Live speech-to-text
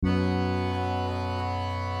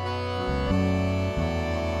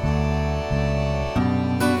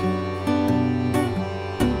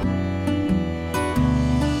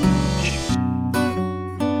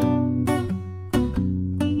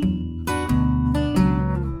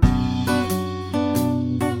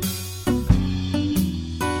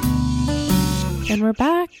And we're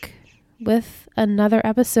back with another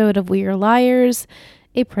episode of We Are Liars,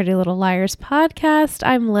 a Pretty Little Liars podcast.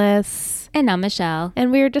 I'm Liz. And I'm Michelle.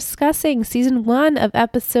 And we are discussing season 1 of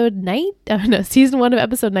episode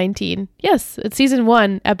 19. Yes, it's season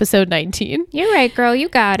 1, episode 19. You're right, girl. You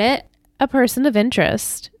got it. A Person of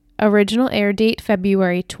Interest. Original air date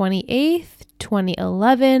February 28th,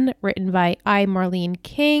 2011. Written by I. Marlene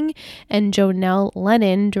King and Jonelle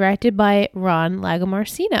Lennon. Directed by Ron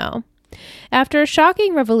Lagomarsino. After a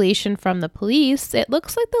shocking revelation from the police, it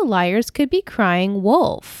looks like the liars could be crying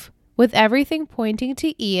wolf. With everything pointing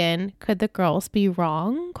to Ian, could the girls be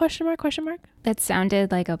wrong? Question mark, question mark. That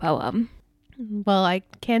sounded like a poem. Well, I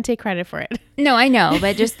can't take credit for it. No, I know,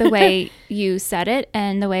 but just the way you said it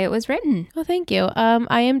and the way it was written. Well, thank you.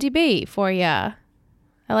 IMDb for ya.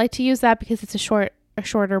 I like to use that because it's a shorter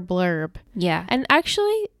blurb. Yeah. And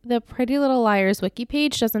actually, the Pretty Little Liars wiki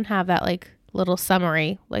page doesn't have that like little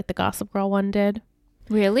summary like the Gossip Girl one did.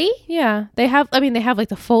 Really? Yeah. They have like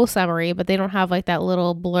the full summary, but they don't have like that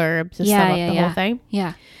little blurb to sum up the whole thing.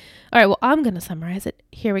 Yeah. All right, well, I'm going to summarize it.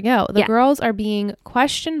 Here we go. The girls are being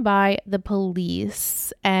questioned by the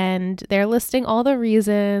police, and they're listing all the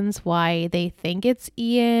reasons why they think it's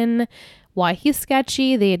Ian, why he's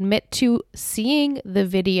sketchy. They admit to seeing the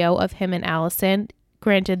video of him and Allison.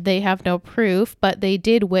 Granted, they have no proof, but they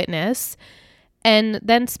did witness. And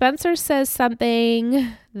then Spencer says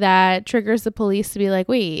something that triggers the police to be like,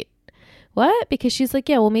 wait, what? Because she's like,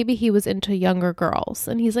 yeah, well, maybe he was into younger girls.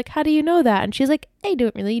 And he's like, how do you know that? And she's like, I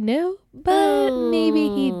don't really know, but maybe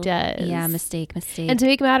he does. Yeah, mistake. And to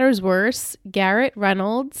make matters worse, Garrett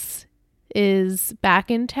Reynolds is back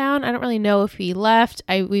in town. I don't really know if he left.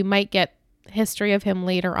 We might get history of him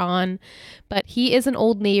later on, but he is an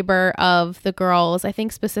old neighbor of the girls, I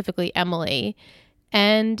think specifically Emily.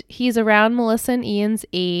 And he's around Melissa and Ian's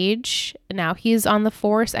age. Now he's on the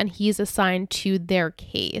force and he's assigned to their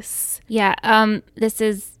case. Yeah. This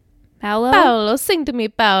is Paolo. Paolo, sing to me,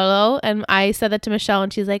 Paolo. And I said that to Michelle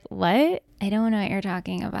and she's like, what? I don't know what you're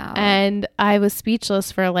talking about. And I was speechless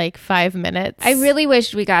for like 5 minutes. I really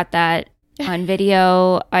wished we got that on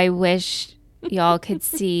video. I wish y'all could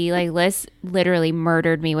see, like, Liz literally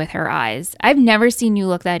murdered me with her eyes. I've never seen you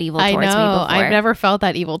look that evil towards me before. I've never felt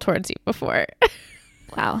that evil towards you before.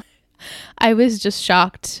 Wow. I was just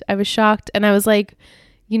shocked. I was shocked. And I was like,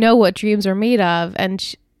 you know what dreams are made of? And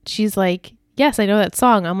she's like, yes, I know that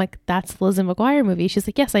song. I'm like, that's the Lizzie McGuire movie. She's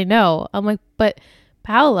like, yes, I know. I'm like, but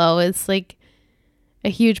Paolo is like a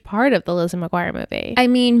huge part of the Lizzie McGuire movie. I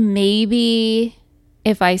mean, maybe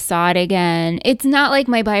if I saw it again. It's not like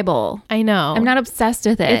my Bible. I know. I'm not obsessed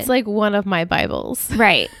with it. It's like one of my Bibles.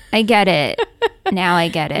 Right. I get it. Now I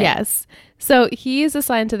get it. Yes. So he is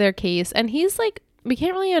assigned to their case and he's like, we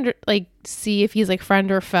can't really see if he's like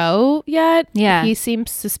friend or foe yet. Yeah. He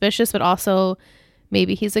seems suspicious, but also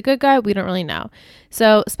maybe he's a good guy. We don't really know.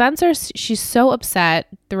 So Spencer, she's so upset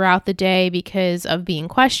throughout the day because of being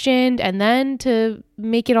questioned. And then to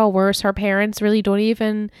make it all worse, her parents really don't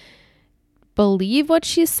even believe what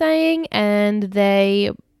she's saying. And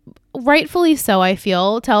they, rightfully so, I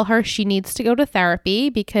feel, tell her she needs to go to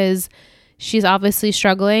therapy because she's obviously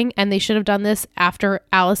struggling, and they should have done this after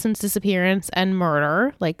Allison's disappearance and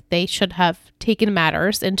murder. Like, they should have taken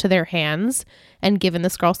matters into their hands and given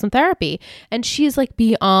this girl some therapy. And she's like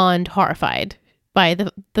beyond horrified by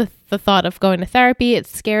the thought of going to therapy. It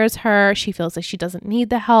scares her. She feels like she doesn't need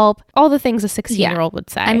the help. All the things a 16-year-old would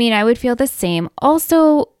say. I mean, I would feel the same.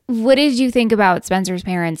 Also, what did you think about Spencer's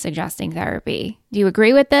parents suggesting therapy? Do you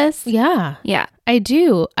agree with this? Yeah. Yeah. I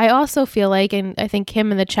do. I also feel like, and I think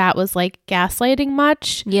Kim in the chat was like gaslighting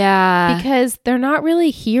much. Yeah. Because they're not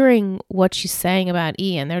really hearing what she's saying about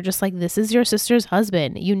Ian. They're just like, this is your sister's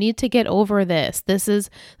husband. You need to get over this. This is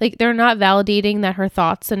like, they're not validating that her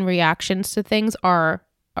thoughts and reactions to things are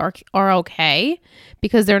okay,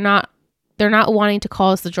 because they're not wanting to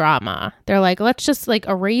cause the drama. They're like, let's just like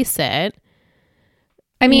erase it.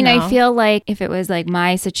 I mean, I feel like if it was like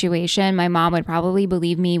my situation, my mom would probably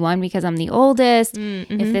believe me, one, because I'm the oldest.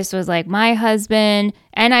 Mm-hmm. If this was like my husband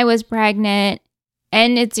and I was pregnant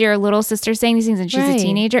and it's your little sister saying these things and she's a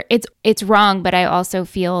teenager, it's wrong. But I also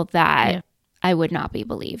feel that I would not be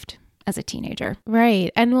believed as a teenager.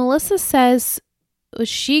 Right. And Melissa says,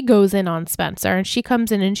 she goes in on Spencer and she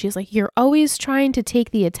comes in and she's like, you're always trying to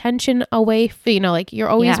take the attention away, like you're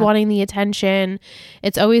always wanting the attention.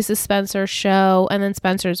 It's always the Spencer show. And then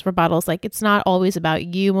Spencer's rebuttal's like, it's not always about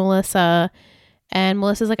you, Melissa. And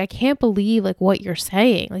Melissa's like, I can't believe like what you're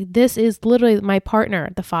saying. Like, this is literally my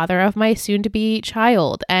partner, the father of my soon to be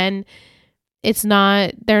child. And it's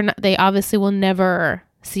not, they obviously will never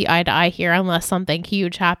see eye to eye here unless something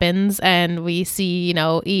huge happens and we see,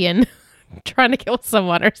 Ian trying to kill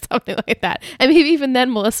someone or something like that. And maybe even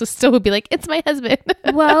then Melissa still would be like, it's my husband.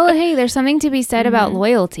 Well, hey, there's something to be said about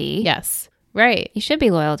loyalty. Yes. Right. You should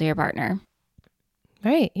be loyal to your partner.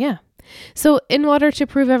 Right. Yeah. So in order to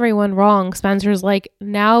prove everyone wrong, Spencer's like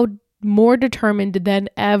now more determined than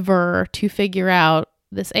ever to figure out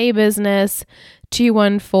this A business,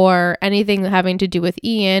 214, anything having to do with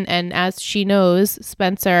Ian. And as she knows,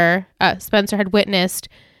 Spencer had witnessed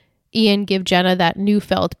Ian give Jenna that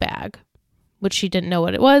Neufeld bag, which she didn't know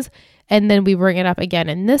what it was. And then we bring it up again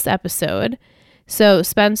in this episode. So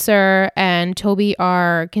Spencer and Toby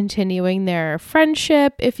are continuing their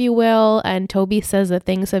friendship, if you will. And Toby says that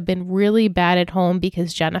things have been really bad at home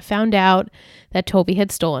because Jenna found out that Toby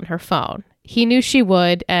had stolen her phone. He knew she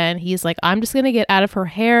would. And he's like, I'm just going to get out of her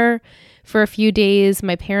hair for a few days.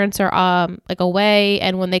 My parents are away.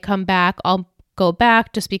 And when they come back, I'll go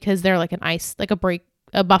back just because they're like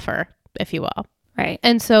a buffer, if you will. Right.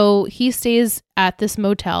 And so he stays at this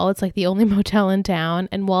motel. It's like the only motel in town.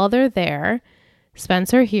 And while they're there,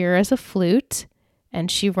 Spencer hears a flute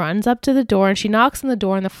and she runs up to the door and she knocks on the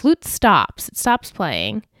door and the flute stops. It stops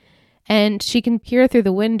playing and she can peer through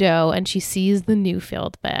the window and she sees the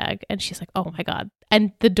Neufeld bag and she's like, oh my God.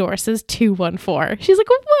 And the door says 214. She's like,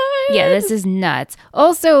 what? Yeah, this is nuts.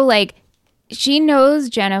 Also, like, she knows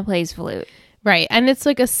Jenna plays flute. Right. And it's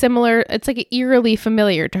like it's like eerily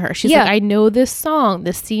familiar to her. She's like, I know this song.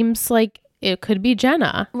 This seems like it could be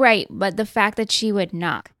Jenna. Right. But the fact that she would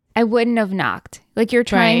knock. I wouldn't have knocked. Like, you're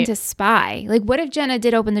trying to spy. Like, what if Jenna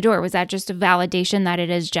did open the door? Was that just a validation that it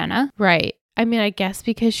is Jenna? Right. I mean, I guess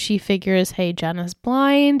because she figures, hey, Jenna's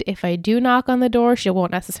blind. If I do knock on the door, she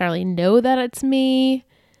won't necessarily know that it's me.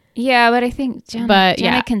 Yeah, but I think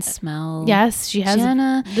Jenna can smell. Yes, she has.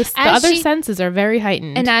 Jenna. The other senses are very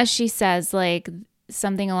heightened. And as she says, like,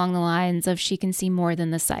 something along the lines of she can see more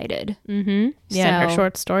than the sighted. Mm-hmm. Yeah, in her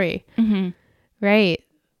short story. Mm-hmm. Right.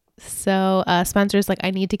 So Spencer's like,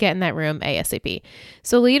 I need to get in that room ASAP.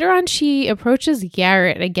 So later on, she approaches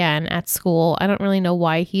Garrett again at school. I don't really know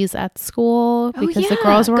why he's at school because the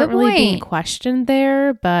girls weren't really being questioned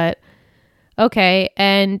there, but okay.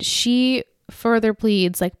 And she further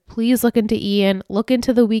pleads, like, please look into Ian, look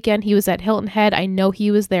into the weekend he was at Hilton Head. I know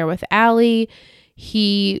he was there with Allie.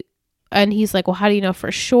 He's like, well, how do you know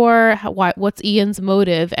for sure? What's Ian's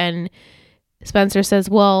motive? And Spencer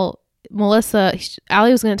says, well,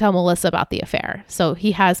 Allie was going to tell Melissa about the affair. So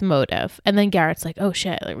he has motive. And then Garrett's like, oh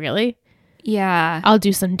shit, like, really? Yeah. I'll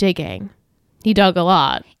do some digging. He dug a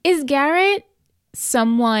lot. Is Garrett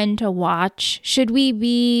someone to watch? Should we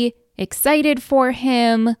be excited for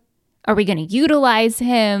him? Are we going to utilize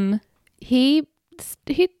him? He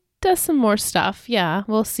does some more stuff. Yeah,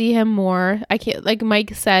 we'll see him more. I can't, like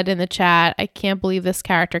Mike said in the chat, I can't believe this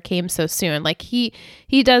character came so soon. Like he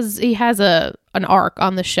has an arc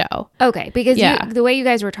on the show. Okay, because the way you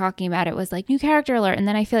guys were talking about it was like new character alert, and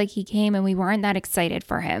then I feel like he came and we weren't that excited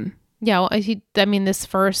for him. Yeah, well, I mean, this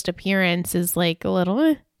first appearance is like a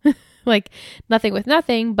little like nothing with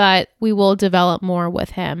nothing, but we will develop more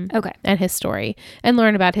with him. Okay, and his story and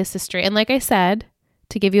learn about his history. And like I said,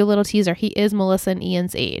 to give you a little teaser, he is Melissa and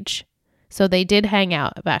Ian's age. So they did hang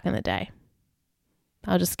out back in the day.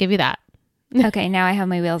 I'll just give you that. Okay, now I have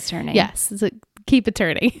my wheels turning. Yes, keep it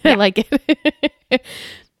turning. Yeah. I like it.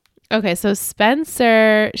 Okay, so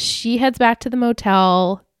Spencer, she heads back to the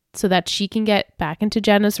motel so that she can get back into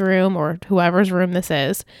Jenna's room or whoever's room this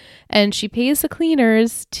is. And she pays the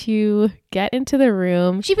cleaners to get into the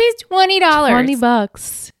room. She pays $20.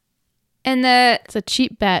 $20. And it's a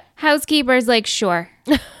cheap bet. Housekeeper's like, sure,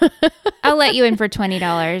 I'll let you in for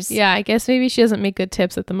 $20. Yeah, I guess maybe she doesn't make good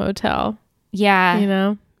tips at the motel. Yeah. You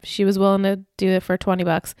know, she was willing to do it for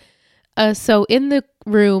 $20. So in the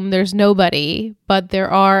room, there's nobody, but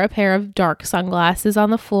there are a pair of dark sunglasses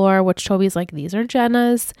on the floor, which Toby's like, these are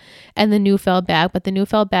Jenna's, and the Neufeld bag, but the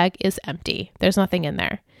Neufeld bag is empty. There's nothing in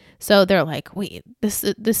there. So they're like, wait,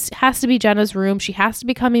 this has to be Jenna's room. She has to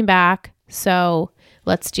be coming back. So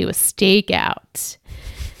let's do a stakeout.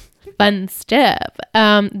 Fun stuff.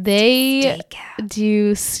 They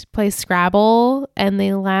do play Scrabble and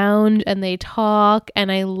they lounge and they talk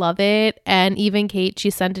and I love it. And even Kate, she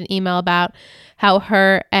sent an email about how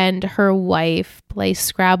her and her wife play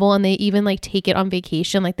Scrabble and they even like take it on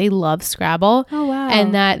vacation. Like they love Scrabble. Oh, wow.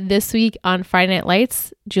 And that this week on Friday Night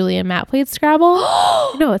Lights, Julie and Matt played Scrabble.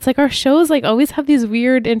 No, it's like our shows like always have these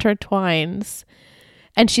weird intertwines.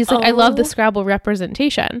 And she's like, I love the Scrabble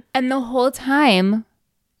representation. And the whole time,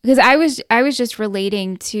 because I was just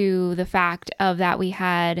relating to the fact of that we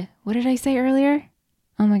had, what did I say earlier?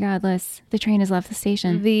 Oh my God, Liz, the train has left the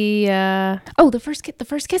station. The first kisses.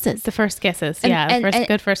 The first kisses.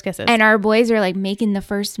 Good first kisses. And our boys are like making the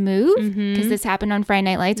first move because this happened on Friday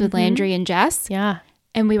Night Lights with Landry and Jess. Yeah.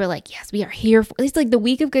 And we were like, yes, we are here. It's like the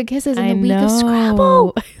week of good kisses and the week of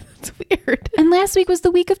Scrabble. That's weird. And last week was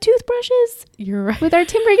the week of toothbrushes. You're right. With our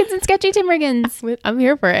Tim Riggins and Sketchy Tim Riggins. I'm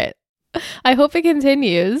here for it. I hope it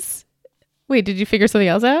continues. Wait, did you figure something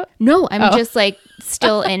else out? No, I'm just like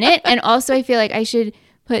still in it. And also I feel like I should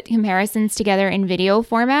put comparisons together in video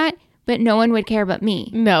format, but no one would care but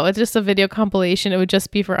me. No, it's just a video compilation. It would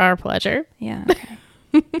just be for our pleasure. Yeah. Okay.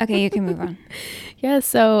 Okay, you can move on. Yeah.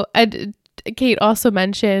 So Kate also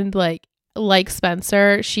mentioned like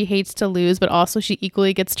Spencer, she hates to lose, but also she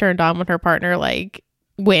equally gets turned on when her partner like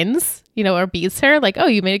wins, or beats her. Like, oh,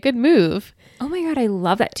 you made a good move. Oh my God, I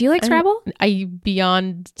love that. Do you like Scrabble? I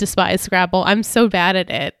beyond despise Scrabble. I'm so bad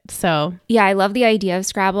at it. So yeah, I love the idea of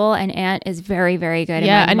Scrabble, and Aunt is very, very good.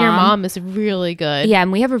 Yeah, and your mom is really good. Yeah,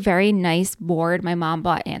 and we have a very nice board. My mom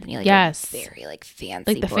bought Anthony a very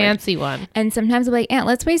fancy like the board. fancy one. And sometimes I'm like, Aunt,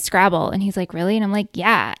 let's play Scrabble. And he's like, really? And I'm like,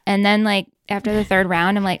 yeah. And then like after the third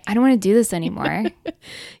round, I'm like, I don't want to do this anymore.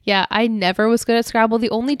 Yeah, I never was good at Scrabble. The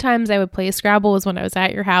only times I would play Scrabble was when I was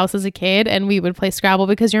at your house as a kid, and we would play Scrabble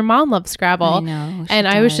because your mom loves Scrabble. I know. And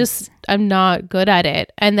I was just, I'm not good at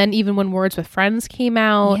it. And then even when Words with Friends came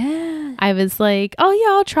out, I was like, oh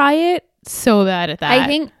yeah, I'll try it. So bad at that. I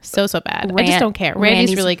think so bad. I just don't care.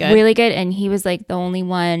 Randy's really good. Really good. And he was like the only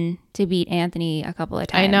one to beat Anthony a couple of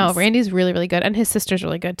times. I know. Randy's really, really good. And his sister's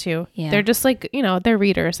really good too. Yeah. They're just like, they're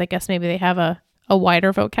readers. I guess maybe they have a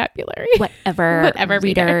wider vocabulary. Whatever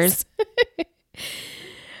readers.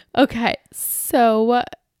 Okay. So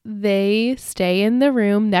they stay in the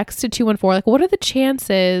room next to 214. Like, what are the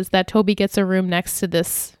chances that Toby gets a room next to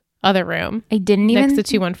this other room? I didn't even next to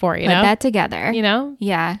 214, put that together.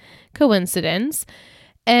 Yeah. Coincidence.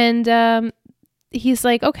 And he's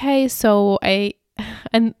like, okay, so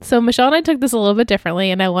Michelle and I took this a little bit differently,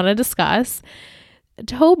 and I want to discuss.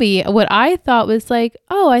 Toby, what I thought was like,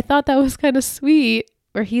 oh, I thought that was kind of sweet,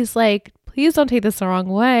 where he's like, please don't take this the wrong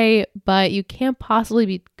way, but you can't possibly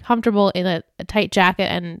be comfortable in a tight jacket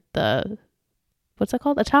and what's that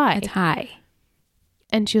called? A tie. A tie.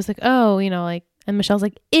 And she was like, oh, like, and Michelle's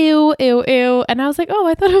like, ew, ew, ew. And I was like, oh,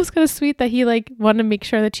 I thought it was kind of sweet that he like wanted to make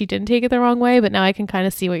sure that she didn't take it the wrong way. But now I can kind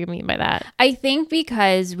of see what you mean by that. I think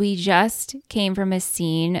because we just came from a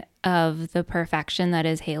scene of the perfection that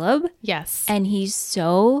is Caleb. Yes. And he's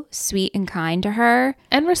so sweet and kind to her.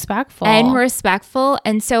 And respectful.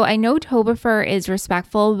 And so I know Tobeffer is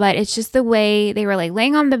respectful, but it's just the way they were like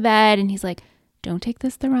laying on the bed and he's like, don't take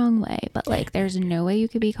this the wrong way, but like there's no way you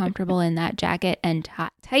could be comfortable in that jacket and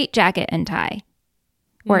tight jacket and tie.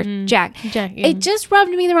 Or Jack. It just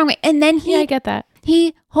rubbed me the wrong way. And then I get that.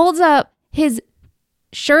 He holds up his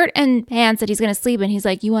shirt and pants that he's going to sleep in. He's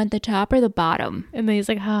like, you want the top or the bottom? And then he's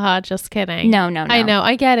like, haha, just kidding. No. I know.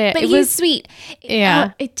 I get it. But he's sweet.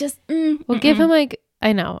 Yeah. It just. Give him like,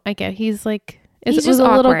 I know. I get. He's like. He's just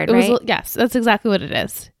awkward, right? Yes, that's exactly what it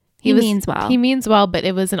is. He means well. He means well, but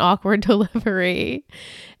it was an awkward delivery.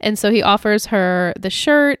 And so he offers her the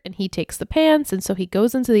shirt and he takes the pants. And so he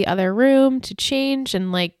goes into the other room to change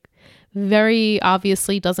and like very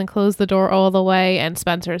obviously doesn't close the door all the way. And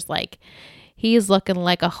Spencer's like, he's looking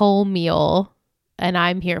like a whole meal and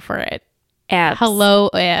I'm here for it. Abs.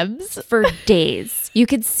 Hello, abs. For days. You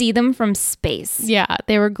could see them from space. Yeah,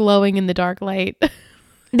 they were glowing in the dark light.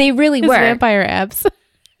 They really were. Vampire abs.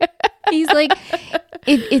 He's like,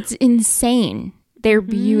 it's insane. They're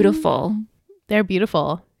beautiful. They're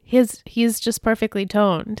beautiful. He's just perfectly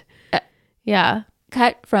toned. Yeah.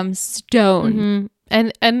 Cut from stone.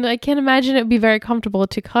 And I can't imagine it would be very comfortable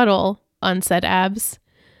to cuddle on said abs.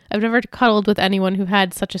 I've never cuddled with anyone who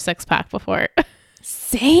had such a six-pack before.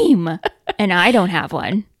 Same. And I don't have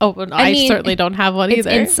one. Oh, well, I mean, certainly don't have one either.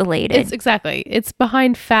 It's insulated. It's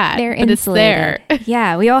behind fat. They're but insulated. It's there.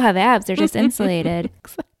 Yeah, we all have abs. They're just insulated.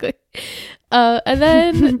 Exactly. And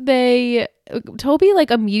then Toby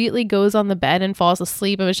like immediately goes on the bed and falls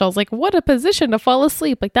asleep. And Michelle's like, what a position to fall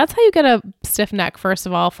asleep. Like, that's how you get a stiff neck, first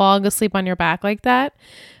of all, falling asleep on your back like that.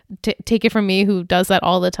 Take it from me, who does that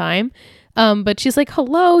all the time. But she's like,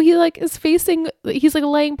 hello, he's like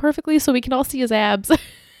laying perfectly so we can all see his abs.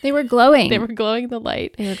 They were glowing. They were glowing in the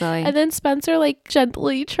light. They were glowing. And then Spencer like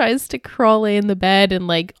gently tries to crawl in the bed and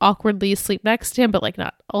like awkwardly sleep next to him, but like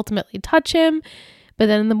not ultimately touch him. But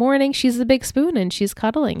then in the morning, she's the big spoon and she's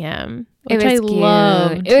cuddling him, which I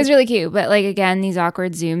loved. It was really cute. But like, again, these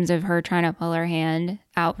awkward zooms of her trying to pull her hand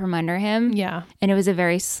out from under him. Yeah. And it was a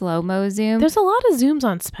very slow-mo zoom. There's a lot of zooms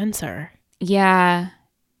on Spencer. Yeah.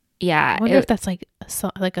 Yeah. I wonder if that's like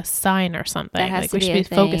like a sign or something. That has Like to we be should a be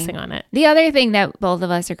thing. focusing on it. The other thing that both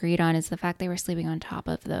of us agreed on is the fact they were sleeping on top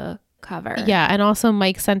of the cover. Yeah, and also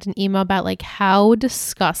Mike sent an email about like how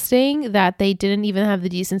disgusting that they didn't even have the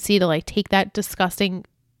decency to like take that disgusting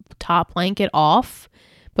top blanket off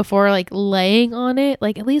before like laying on it.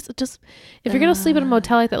 Like at least just if you're gonna sleep in a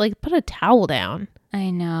motel like that, like put a towel down. I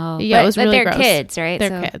know. Yeah, it was really they're gross. kids, right?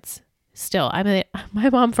 They're kids. Still, I mean, my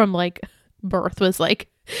mom from like birth was like,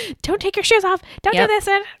 "Don't take your shoes off. Don't do this."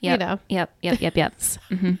 And you know. Yep.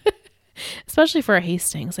 Mm-hmm. Especially for a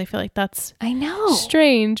Hastings, I feel like that's I know.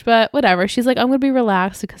 strange, but whatever. She's like, I'm gonna be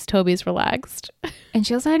relaxed because Toby's relaxed. And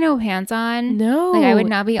she also had no pants on. No, like I would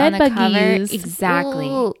not be on the bed cover. buggies. Exactly.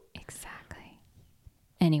 Ooh. Exactly.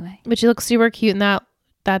 Anyway, But she looks super cute in that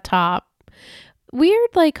top. Weird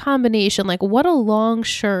like combination. Like what a long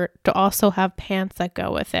shirt to also have pants that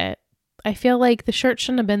go with it. I feel like the shirt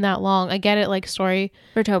shouldn't have been that long. I get it, like story.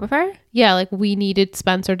 for Topher? Yeah, like we needed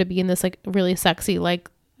Spencer to be in this like really sexy like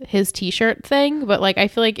his t-shirt thing, but like I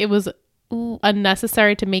feel like it was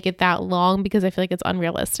unnecessary to make it that long because I feel like it's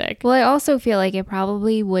unrealistic. Well, I also feel like it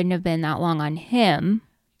probably wouldn't have been that long on him.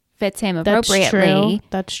 Fits him That's appropriately. true.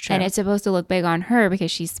 That's true. And it's supposed to look big on her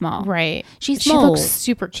because she's small. right. She's She small. looks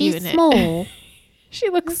super cute She's in small. it. She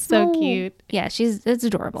looks so cute. Yeah, it's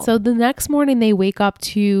adorable. So the next morning they wake up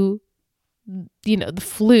to, you know, the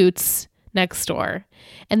flutes next door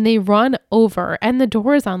and they run over and the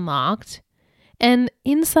door is unlocked and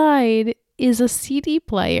inside is a CD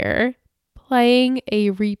player playing a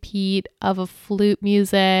repeat of a flute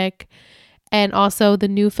music, and also the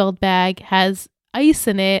new filled bag has ice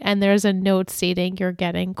in it and there's a note stating you're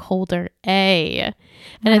getting colder A.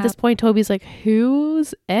 And at this point Toby's like,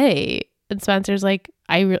 who's A? And Spencer's like,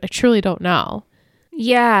 I truly don't know.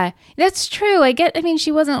 Yeah, that's true. I mean,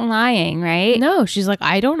 she wasn't lying, right? No, she's like,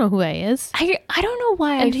 I don't know who A is. I don't know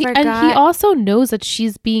why And I he, forgot. and he also knows that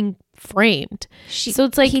she's being framed. So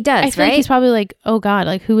it's like, he does, I feel right? like he's probably like, oh God,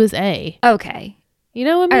 like who is A? Okay. You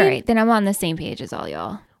know what I mean? All right, then I'm on the same page as all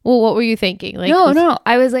y'all. Well, what were you thinking? Like, No.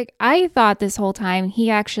 I was like, I thought this whole time he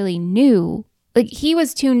actually knew. Like he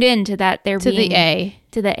was tuned in to that there to being the A.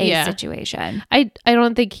 to the A Yeah. situation. I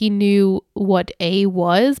don't think he knew what A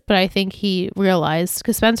was, but I think he realized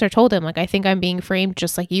because Spencer told him, like, I think I'm being framed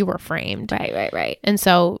just like you were framed. Right. And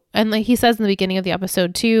so, and like he says in the beginning of the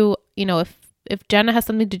episode too, you know, if Jenna has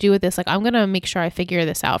something to do with this, like, I'm going to make sure I figure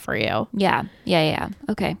this out for you. Yeah.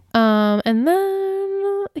 Okay. And then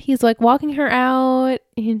he's like walking her out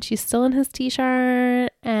and she's still in his t-shirt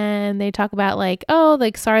and they talk about like, oh,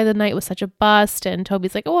 like, sorry the night was such a bust. And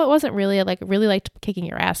Toby's like, oh, it wasn't really. I like really liked kicking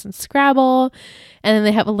your ass in Scrabble. And then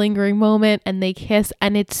they have a lingering moment and they kiss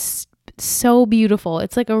and it's so beautiful.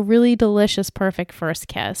 It's like a really delicious, perfect first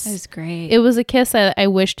kiss. It was great. It was a kiss that I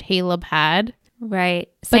wished Caleb had. Right.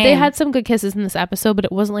 But they Same. had some good kisses in this episode, but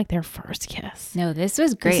it wasn't like their first kiss. No, this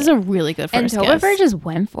was great. This is a really good first and kiss. Topher just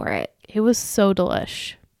went for it. It was so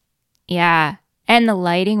delish. Yeah. And the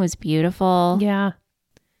lighting was beautiful. Yeah.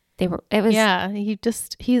 It was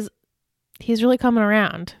He's really coming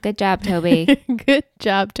around. good job, Toby. Good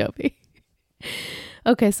job, Toby.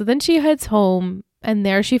 Okay, so then she heads home and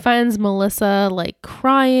there she finds Melissa like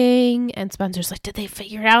crying and Spencer's like, did they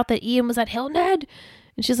figure out that Ian was at Hilton Head?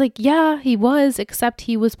 And she's like, yeah, he was, except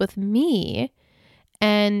he was with me.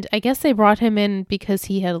 And I guess they brought him in because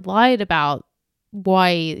he had lied about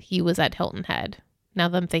why he was at Hilton Head. Now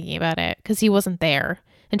that I'm thinking about it, because he wasn't there.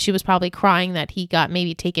 And she was probably crying that he got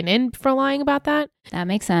maybe taken in for lying about that. That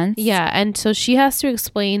makes sense. Yeah. And so she has to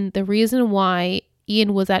explain the reason why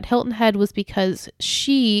Ian was at Hilton Head was because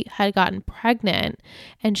she had gotten pregnant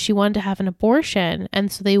and she wanted to have an abortion. And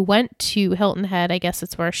so they went to Hilton Head. I guess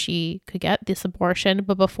it's where she could get this abortion.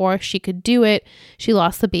 But before she could do it, she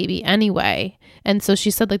lost the baby anyway. And so she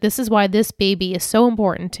said, like, this is why this baby is so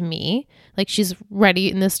important to me. Like, she's ready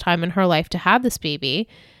in this time in her life to have this baby.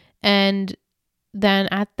 And then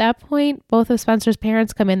at that point, both of Spencer's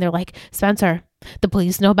parents come in. They're like, Spencer, the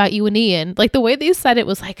police know about you and Ian. Like, the way they said it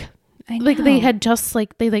was like they had just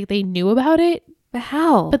like they knew about it. But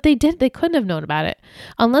how? But they couldn't have known about it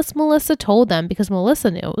unless Melissa told them, because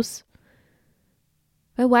Melissa knows.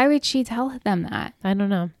 But why would she tell them that? I don't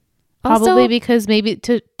know. Also, Probably because maybe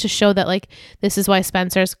to show that like this is why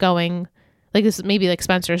Spencer's going, like this maybe like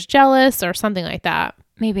Spencer's jealous or something like that.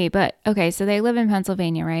 Maybe, but okay, so they live in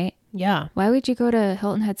Pennsylvania, right? Yeah. Why would you go to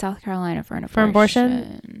Hilton Head, South Carolina for an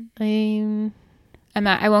abortion? I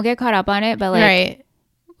won't get caught up on it, but like right.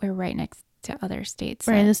 We're right next to other states.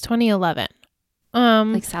 Right, it's 2011.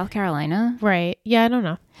 Like South Carolina? Right. Yeah, I don't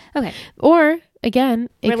know. Okay. Or again,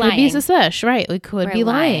 it We're could be lying. Sasesh. Right. We could be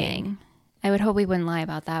lying. I would hope we wouldn't lie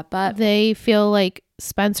about that, but they feel like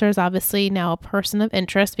Spencer is obviously now a person of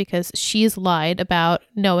interest because she's lied about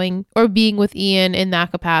knowing or being with Ian in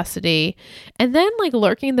that capacity. And then like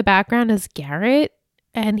lurking in the background is Garrett.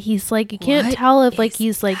 And he's like, you can't tell if like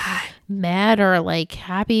he's like mad or like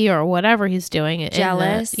happy or whatever he's doing.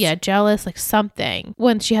 Jealous. Jealous, like something.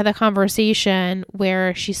 When she had the conversation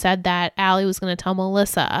where she said that Allie was going to tell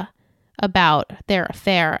Melissa about their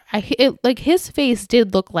affair, like his face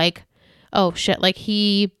did look like, oh shit, like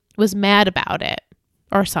he was mad about it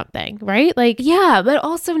or something, right? Like, yeah, but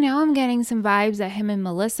also now I'm getting some vibes that him and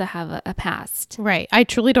Melissa have a past. Right. I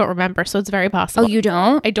truly don't remember, so it's very possible. Oh, you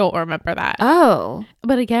don't? I don't remember that. Oh.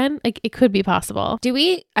 But again, like it could be possible. Do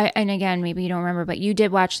we, and again, maybe you don't remember, but you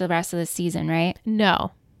did watch the rest of the season, right?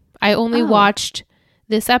 No. I only watched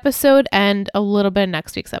this episode and a little bit of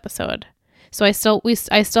next week's episode. So I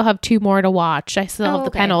still have 2 more to watch. I still have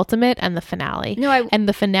the penultimate and the finale. And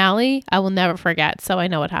the finale I will never forget. So I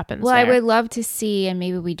know what happens. Well, there. I would love to see, and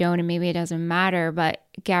maybe we don't, and maybe it doesn't matter, but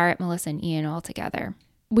Garrett, Melissa, and Ian all together.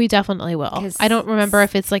 We definitely will. I don't remember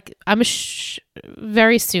if it's like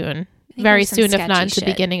very soon. Very soon, if not into the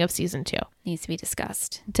beginning of season 2. Needs to be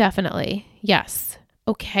discussed. Definitely. Yes.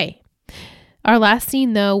 Okay. Our last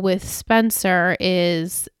scene though with Spencer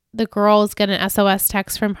is the girls get an SOS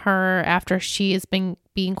text from her after she has been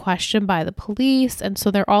being questioned by the police. And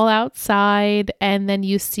so they're all outside. And then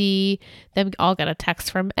you see them all get a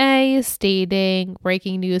text from A stating,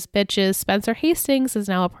 breaking news, bitches. Spencer Hastings is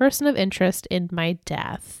now a person of interest in my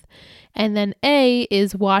death. And then A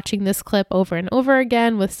is watching this clip over and over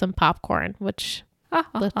again with some popcorn, which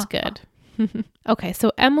looked good. Okay,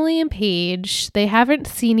 so Emily and Paige, they haven't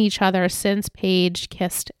seen each other since Paige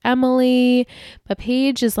kissed Emily, but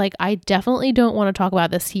Paige is like, I definitely don't want to talk about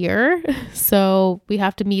this here, so we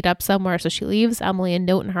have to meet up somewhere. So she leaves Emily a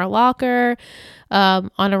note in her locker on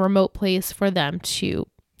a remote place for them to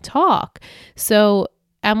talk. So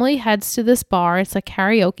Emily heads to this bar. It's a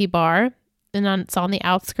karaoke bar, and it's on the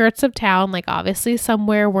outskirts of town, like obviously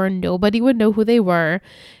somewhere where nobody would know who they were.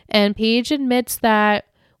 And Paige admits that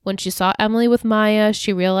when she saw Emily with Maya,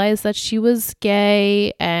 she realized that she was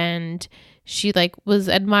gay and she like was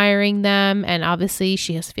admiring them. And obviously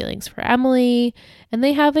she has feelings for Emily. And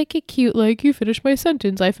they have like a cute, like, you finish my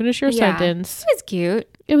sentence, I finish your sentence. It was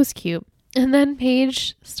cute. It was cute. And then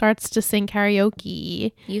Paige starts to sing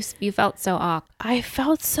karaoke. You felt so awkward. I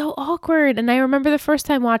felt so awkward. And I remember the first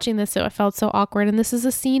time watching this, so I felt so awkward. And this is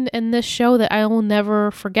a scene in this show that I will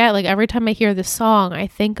never forget. Like every time I hear this song, I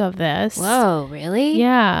think of this. Whoa, really?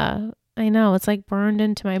 Yeah. I know. It's like burned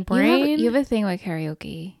into my brain. You have a thing with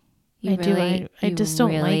karaoke. I just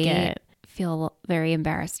don't like it. Feel very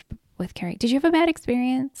embarrassed with karaoke. Did you have a bad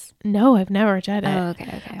experience? No, I've never done it. Oh,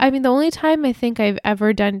 okay. I mean, the only time I think I've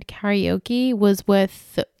ever done karaoke was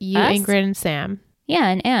with you, Ingrid, and Sam. Yeah,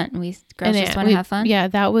 and Aunt. Girls just want to have fun. Yeah,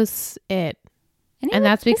 that was it. And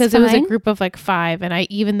that's because it was a group of like 5. And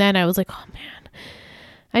even then I was like, oh man,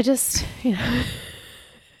 I just,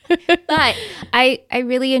 But I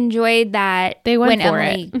really enjoyed that they went when for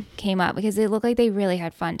Emily came up because it looked like they really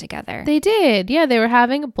had fun together. They did. Yeah, they were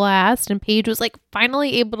having a blast and Paige was like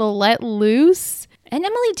finally able to let loose. And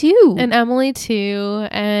Emily too.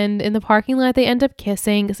 And in the parking lot, they end up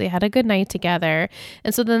kissing because they had a good night together.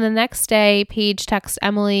 And so then the next day, Paige texts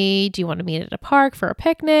Emily, do you want to meet at a park for a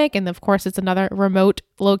picnic? And of course, it's another remote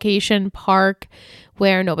location park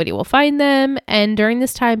where nobody will find them. And during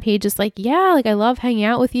this time, Paige is like, yeah, like I love hanging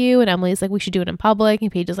out with you. And Emily's like, we should do it in public. And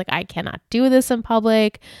Paige is like, I cannot do this in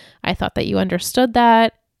public. I thought that you understood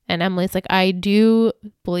that. And Emily's like, I do.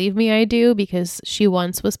 Believe me, I do, because she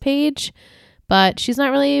once was Paige. But she's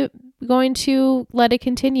not really going to let it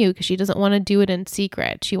continue because she doesn't want to do it in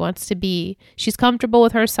secret. She's comfortable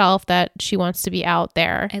with herself that she wants to be out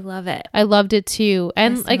there. I love it. I loved it too.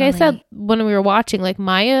 And yes, like Emily. I said, when we were watching, like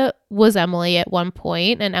Maya was Emily at one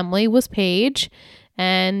point and Emily was Paige.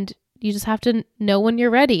 And you just have to know when you're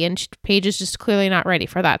ready. And Paige is just clearly not ready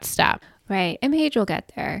for that step. Right. And Paige will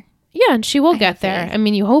get there. Yeah. And she will get there. I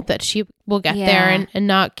mean, you hope that she will get there and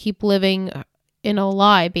not keep living in a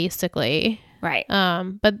lie, basically. Right.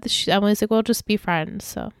 But Emily's like, we'll just be friends.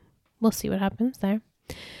 So we'll see what happens there.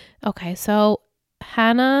 Okay. So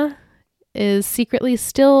Hannah is secretly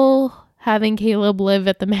still having Caleb live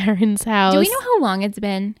at the Marin's house. Do we know how long it's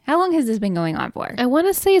been? How long has this been going on for? I want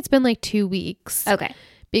to say it's been like 2 weeks. Okay.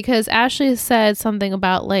 Because Ashley said something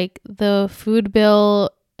about like the food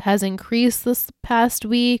bill has increased this past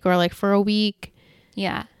week or like for a week.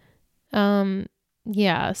 Yeah.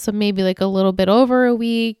 Yeah. So maybe like a little bit over a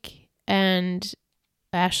week. And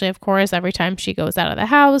Ashley, of course, every time she goes out of the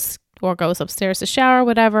house or goes upstairs to shower,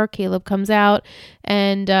 whatever, Caleb comes out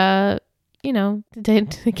and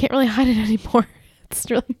they can't really hide it anymore. It's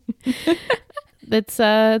really, it's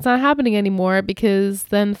not happening anymore, because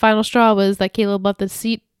then the final straw was that Caleb left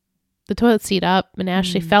the toilet seat up, and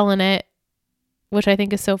Ashley fell in it, which I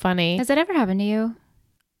think is so funny. Has that ever happened to you?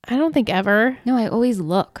 I don't think ever. No, I always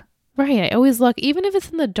look. Right. I always look, even if it's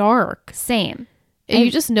in the dark. Same. You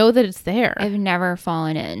just know that it's there. I've never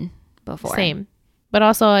fallen in before. Same. But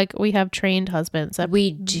also, like, we have trained husbands that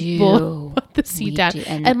we do put the seat down.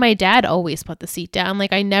 And my dad always put the seat down.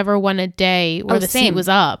 Like, I never went a day where the seat was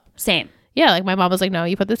up. Same. Yeah, like my mom was like, no,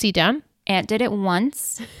 you put the seat down. Aunt did it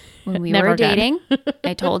once when we were dating.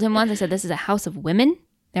 I told him once, I said, this is a house of women.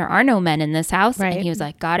 There are no men in this house. Right. And he was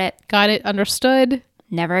like, got it. Understood.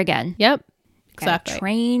 Never again. Yep. Exactly.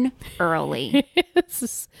 Train early.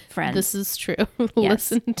 Friends. This is true.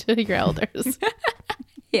 Yes. Listen to your elders.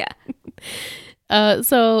 Yeah.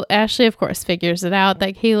 So Ashley, of course, figures it out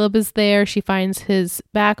that Caleb is there. She finds his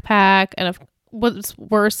backpack, and what's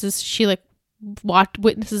worse is she like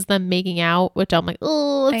witnesses them making out, which I'm like,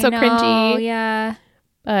 oh, it's so cringy. Yeah.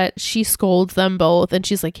 But she scolds them both, and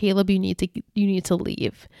she's like, Caleb, you need to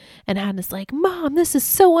leave. And Hannah's like, Mom, this is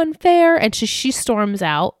so unfair. And she storms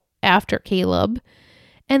out after Caleb,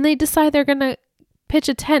 and they decide they're gonna pitch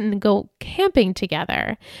a tent and go camping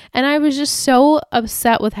together. And I was just so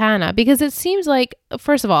upset with Hannah, because it seems like,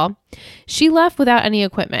 first of all, she left without any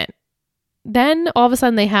equipment. Then all of a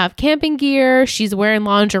sudden they have camping gear. She's wearing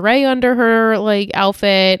lingerie under her like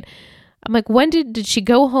outfit. I'm like, when did she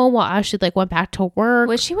go home while Ashley like went back to work?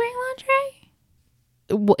 Was she wearing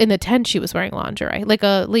lingerie? In the tent, she was wearing lingerie, like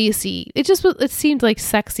a lacy. It seemed like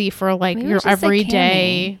sexy for like your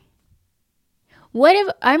everyday. What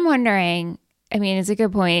if, I'm wondering, I mean, it's a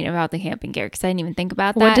good point about the camping gear, because I didn't even think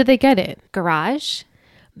about that. Where did they get it? Garage?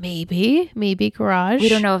 Maybe garage. We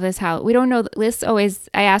don't know if this house, we don't know, Liz always,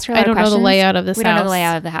 I asked her a lot of questions. I don't know the layout of this house. We don't know the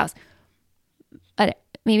layout of the house.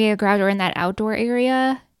 Maybe a garage or in that outdoor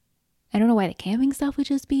area. I don't know why the camping stuff would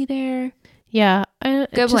just be there. Yeah.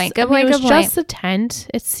 Good point. It was just a tent,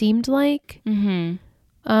 it seemed like. Mm-hmm.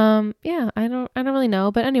 Yeah, I don't really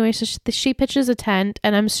know. But anyway, so she pitches a tent,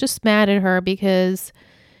 and I'm just mad at her because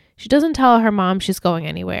she doesn't tell her mom she's going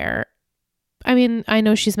anywhere. I mean, I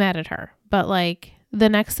know she's mad at her, but like the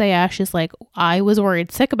next day, Ash is like, I was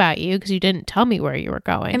worried sick about you because you didn't tell me where you were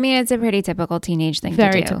going. I mean, it's a pretty typical teenage thing to do.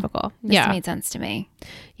 Very typical. This made sense to me.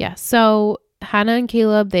 Yeah. So Hannah and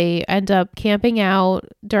Caleb, they end up camping out.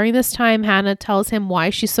 During this time, Hannah tells him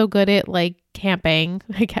why she's so good at like camping,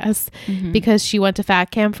 I guess, because she went to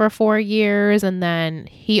fat camp for 4 years, and then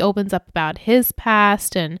he opens up about his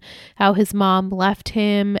past and how his mom left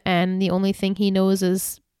him, and the only thing he knows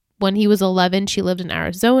is when he was 11, she lived in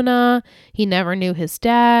Arizona. He never knew his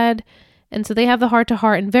dad. And so they have the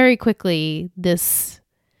heart-to-heart, and very quickly this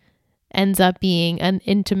ends up being an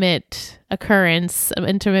intimate occurrence, an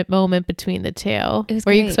intimate moment between the two.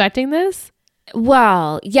 Were you expecting this?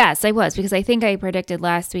 Well, yes, I was, because I think I predicted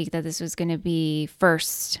last week that this was going to be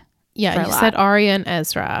first. Yeah, you said Arya and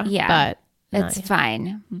Ezra. Yeah, but it's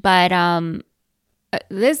fine. But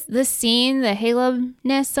this scene, the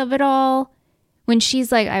Caleb-ness of it all, when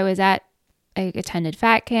she's like, I attended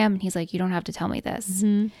fat camp, and he's like, you don't have to tell me this.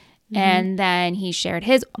 And then he shared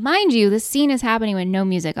his, mind you, this scene is happening with no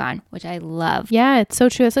music on, which I love. Yeah, it's so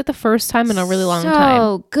true. It's like the first time in a really long time.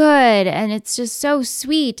 So good. And it's just so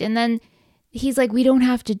sweet. And then he's like, we don't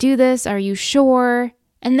have to do this. Are you sure?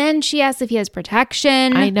 And then she asks if he has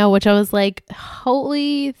protection. I know, which I was like,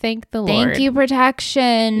 holy, thank the Lord. Thank you,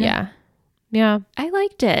 protection. Yeah. Yeah. I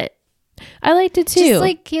liked it. I liked it too. Just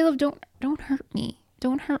like, Caleb, don't hurt me.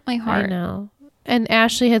 Don't hurt my heart. I know. And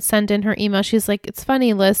Ashley had sent in her email. She's like, it's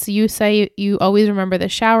funny, Liz, you say you always remember the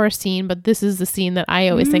shower scene, but this is the scene that I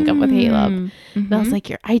always think of with Caleb. And I was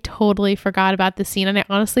like, I totally forgot about this scene. And I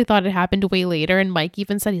honestly thought it happened way later. And Mike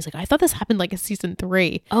even said, he's like, I thought this happened like in season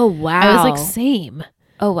 3. Oh, wow. I was like, same.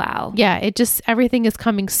 Oh, wow. Yeah, it just, everything is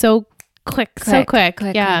coming so quick. Yeah.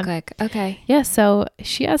 Quick. Okay. Yeah, so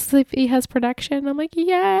she asks if he has protection. I'm like,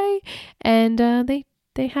 yay. And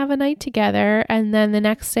they have a night together, and then the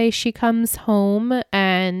next day she comes home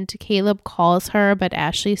and Caleb calls her, but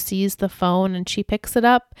Ashley sees the phone and she picks it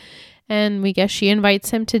up, and we guess she invites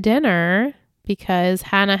him to dinner because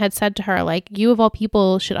Hannah had said to her, like, you of all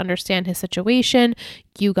people should understand his situation.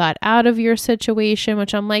 You got out of your situation,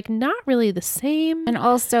 which I'm like, not really the same. And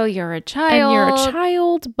also you're a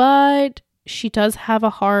child. But she does have a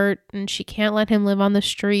heart, and she can't let him live on the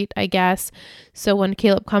street, I guess. So when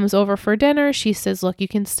Caleb comes over for dinner, she says, look, you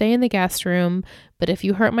can stay in the guest room, but if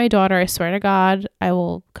you hurt my daughter, I swear to God, I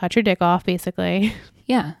will cut your dick off, basically.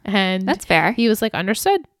 Yeah. And that's fair. He was like,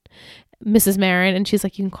 understood, Mrs. Marin. And she's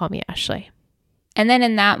like, you can call me Ashley. And then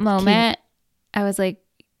in that moment, I was like,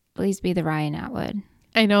 please be the Ryan Atwood.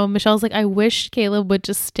 I know. Michelle's like, I wish Caleb would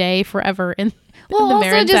just stay forever in the also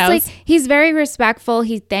Marin's just house. like, he's very respectful.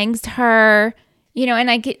 He thanks her, you know,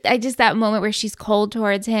 and I just that moment where she's cold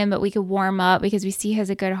towards him, but we could warm up because we see he has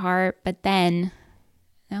a good heart. But then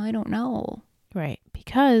now I don't know. Right.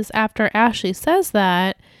 Because after Ashley says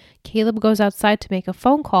that, Caleb goes outside to make a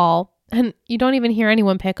phone call and you don't even hear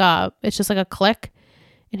anyone pick up. It's just like a click.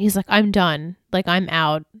 And he's like, I'm done. Like, I'm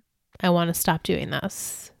out. I want to stop doing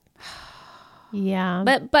this. Yeah.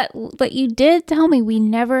 But you did tell me we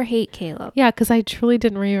never hate Caleb. Yeah, because I truly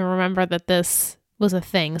didn't even remember that this was a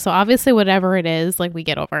thing. So obviously, whatever it is, like, we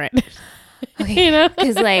get over it. Okay. You know?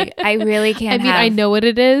 Because, like, I really can't I know what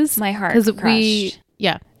it is. My heart crushed.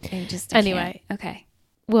 I anyway. can't. Okay.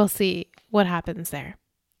 We'll see what happens there.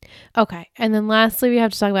 Okay. And then lastly, we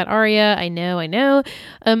have to talk about Arya. I know.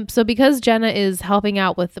 So because Jenna is helping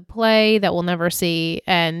out with the play that we'll never see,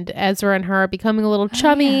 and Ezra and her are becoming a little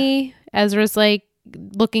chummy, Ezra's like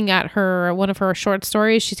looking at one of her short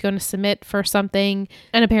stories she's going to submit for something.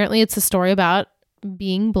 And apparently it's a story about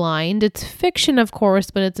being blind. It's fiction, of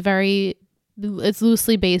course, but it's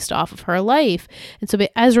loosely based off of her life. And so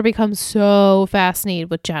Ezra becomes so fascinated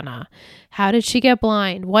with Jenna. How did she get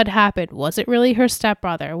blind? What happened? Was it really her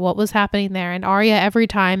stepbrother? What was happening there? And Arya every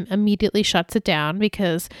time immediately shuts it down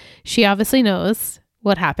because she obviously knows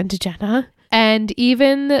what happened to Jenna. And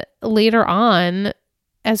even later on,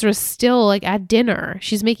 Ezra's still like at dinner.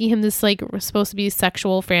 She's making him this like supposed to be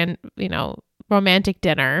sexual romantic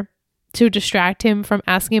dinner to distract him from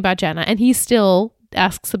asking about Jenna. And he still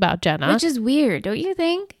asks about Jenna. Which is weird, don't you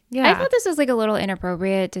think? Yeah. I thought this was like a little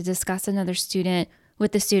inappropriate to discuss another student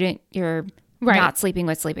with the student you're not sleeping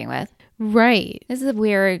with. Right. This is a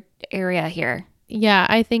weird area here. Yeah,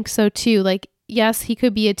 I think so too. Like, yes, he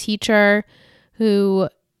could be a teacher who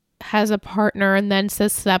has a partner and then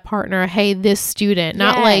says to that partner, hey, this student,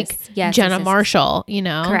 not Jenna Marshall, you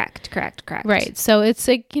know? Correct. Right. So it's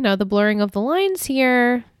like, the blurring of the lines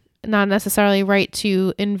here, not necessarily right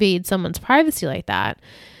to invade someone's privacy like that.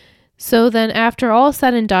 So then after all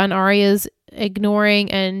said and done, Arya's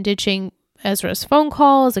ignoring and ditching Ezra's phone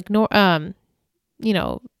calls,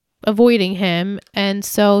 avoiding him. And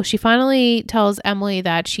so she finally tells Emily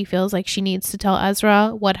that she feels like she needs to tell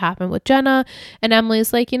Ezra what happened with Jenna. And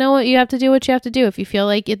Emily's like, you know what? You have to do what you have to do. If you feel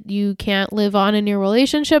like you can't live on in your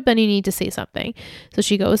relationship, then you need to say something. So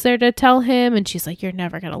she goes there to tell him and she's like, you're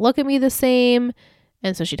never going to look at me the same.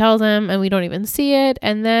 And so she tells him and we don't even see it.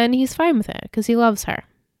 And then he's fine with it because he loves her.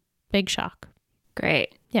 Big shock.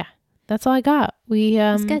 Great. Yeah. That's all I got.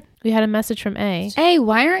 That's good. We had a message from A. Hey,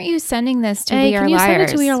 why aren't you sending this to We Are Liars? Can you send it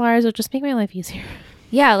to We Are Liars? It'll just make my life easier.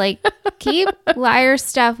 Yeah, like keep liar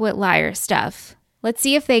stuff with liar stuff. Let's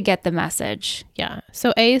see if they get the message. Yeah.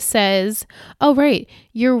 So A says, oh, right.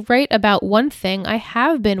 You're right about one thing. I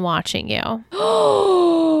have been watching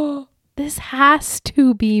you. This has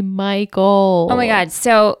to be Michael. Oh my God.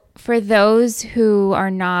 So for those who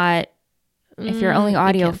are not, if you're only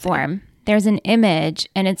audio form, there's an image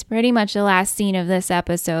and it's pretty much the last scene of this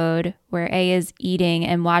episode where A is eating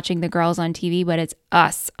and watching the girls on TV, but it's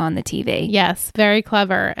us on the TV. Yes, very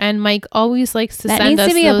clever. And Mike always likes to send us those. That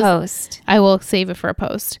needs to be a post. I will save it for a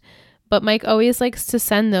post. But Mike always likes to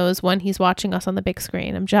send those when he's watching us on the big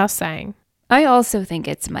screen. I'm just saying. I also think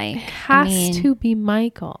it's Mike. It has to be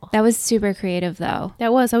Michael. That was super creative though.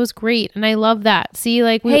 That was great. And I love that. See,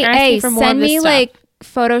 like we were asking for more send of this me stuff. like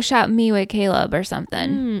Photoshop me with Caleb or something.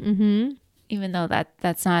 Mm-hmm. Even though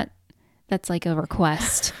that's like a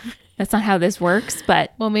request. That's not how this works,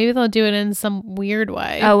 but well, maybe they'll do it in some weird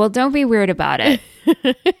way. Oh, well, don't be weird about it.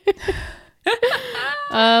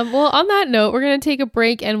 Well, on that note, we're going to take a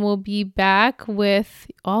break and we'll be back with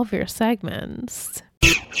all of your segments.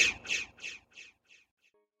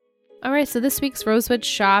 All right, so this week's Rosewood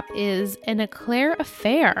Shop is an Eclair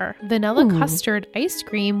Affair vanilla custard ice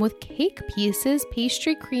cream with cake pieces,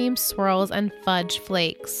 pastry cream swirls, and fudge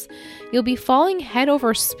flakes. You'll be falling head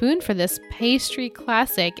over spoon for this pastry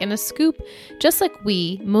classic in a scoop, just like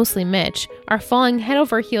we, mostly Mitch, are falling head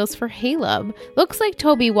over heels for Caleb. Looks like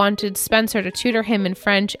Toby wanted Spencer to tutor him in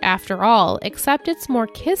French after all, except it's more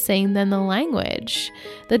kissing than the language.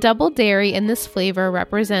 The double dairy in this flavor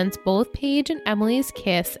represents both Paige and Emily's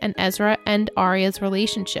kiss and Ezra and Arya's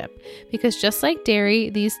relationship, because just like dairy,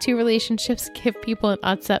 these two relationships give people an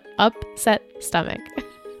upset stomach.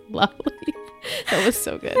 Lovely. That was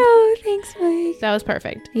so good. Oh, thanks, Mike. That was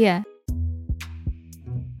perfect. Yeah.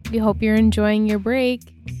 We hope you're enjoying your break.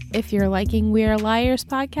 If you're liking We Are Liars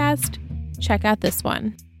podcast, check out this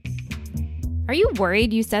one. Are you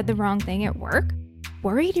worried you said the wrong thing at work?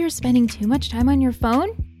 Worried you're spending too much time on your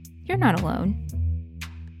phone? You're not alone.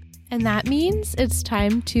 And that means it's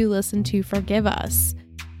time to listen to Forgive Us.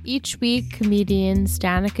 Each week, comedians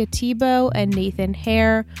Danica Tebow and Nathan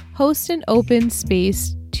Hare host an open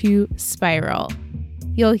space to spiral.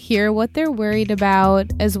 You'll hear what they're worried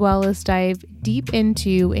about, as well as dive deep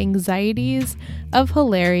into anxieties of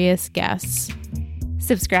hilarious guests.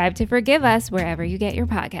 Subscribe to Forgive Us wherever you get your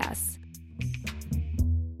podcasts.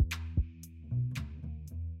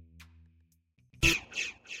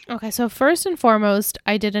 Okay, so first and foremost,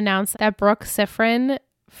 I did announce that Brooke Sifrin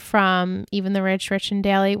from Even the Rich, Rich and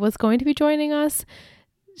Daily was going to be joining us.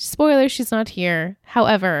 Spoiler, she's not here.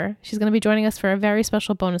 However, she's going to be joining us for a very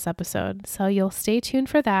special bonus episode, so you'll stay tuned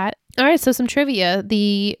for that. All right, so some trivia.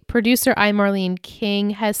 The producer, I. Marlene King,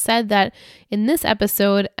 has said that in this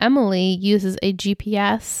episode, Emily uses a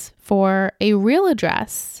GPS for a real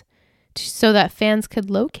address so that fans could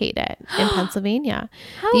locate it in Pennsylvania.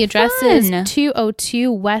 The address is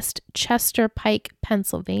 202 West Chester Pike,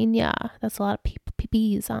 Pennsylvania. That's a lot of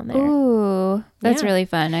PPs on there. Ooh, that's really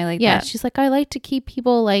fun. I like that. Yeah, she's like, I like to keep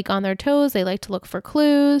people like on their toes. They like to look for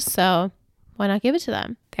clues. So why not give it to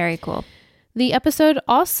them? Very cool. The episode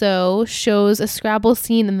also shows a Scrabble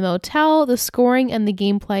scene in the motel. The scoring and the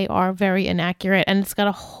gameplay are very inaccurate, and it's got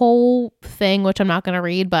a whole thing, which I'm not going to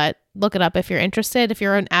read, but look it up if you're interested. If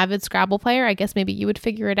you're an avid Scrabble player, I guess maybe you would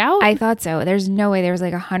figure it out. I thought so. There's no way there was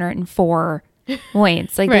like 104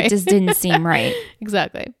 points. Like Right. It just didn't seem right.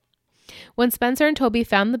 Exactly. When Spencer and Toby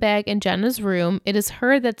found the bag in Jenna's room, it is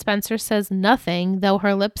heard that Spencer says nothing, though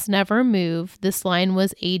her lips never move. This line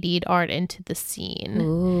was AD'd art into the scene.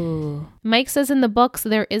 Ooh. Mike says in the books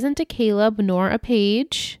there isn't a Caleb nor a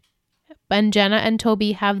Paige. And Jenna and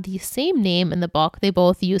Toby have the same name in the book. They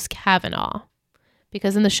both use Kavanaugh.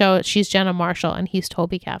 Because in the show, she's Jenna Marshall and he's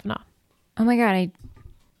Toby Kavanaugh. Oh my God.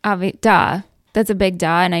 Duh. That's a big duh.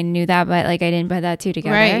 And I knew that, but like I didn't put that two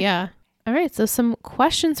together. Right, yeah. All right, so some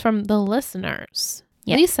questions from the listeners.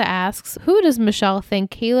 Yes. Lisa asks, who does Michelle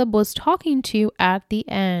think Caleb was talking to at the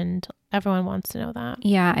end? Everyone wants to know that.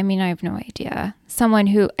 Yeah, I mean, I have no idea. Someone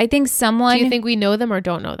who, I think someone. Do you think we know them or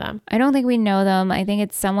don't know them? I don't think we know them. I think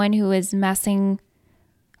it's someone who is messing,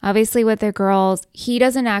 obviously, with the girls. He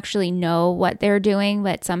doesn't actually know what they're doing,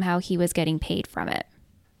 but somehow he was getting paid from it.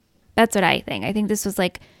 That's what I think. I think this was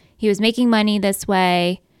like, he was making money this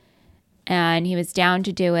way, and he was down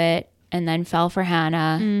to do it. And then fell for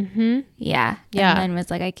Hannah. Mm-hmm. Yeah. And then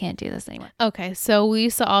was like, I can't do this anymore. Okay, so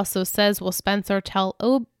Lisa also says, will Spencer tell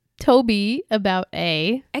Toby about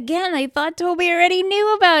A? Again, I thought Toby already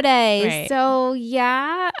knew about A. Right. So,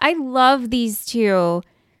 yeah. I love these two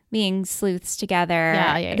being sleuths together.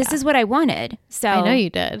 Yeah. This is what I wanted. So I know you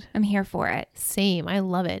did. I'm here for it. Same. I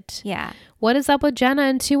love it. Yeah. What is up with Jenna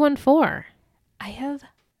and 214? I have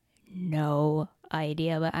no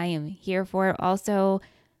idea, but I am here for it. Also,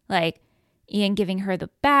 like Ian giving her the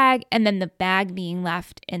bag and then the bag being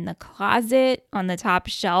left in the closet on the top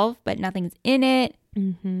shelf, but nothing's in it.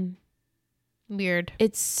 Mm-hmm. Weird.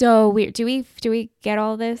 It's so weird. Do we get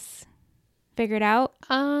all this figured out?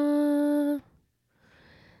 I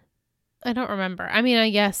don't remember. I mean, I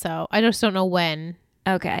guess so. I just don't know when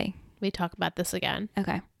Okay. we talk about this again.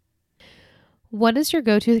 Okay. What is your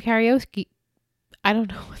go-to karaoke? I don't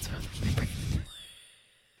know what's wrong with my brain.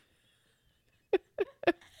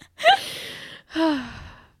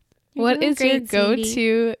 What is your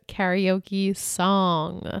go-to karaoke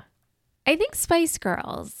song? I think Spice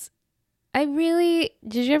Girls. Did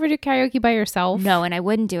you ever do karaoke by yourself? No, and I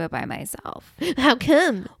wouldn't do it by myself. How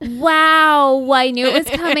come? Wow, I knew it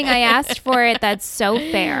was coming. I asked for it. That's so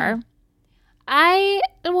fair.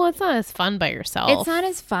 Well, it's not as fun by yourself. It's not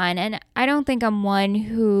as fun, and I don't think I'm one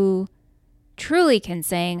who truly can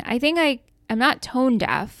sing. I think I'm not tone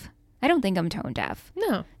deaf. I don't think I'm tone deaf.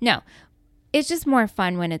 No. It's just more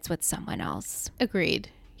fun when it's with someone else. Agreed.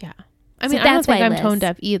 Yeah. I So mean, I don't that's think why, I'm Liz. tone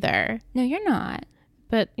deaf either. No, you're not.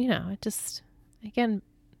 But, it just, again,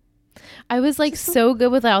 I was like so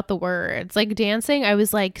good without the words. Like dancing, I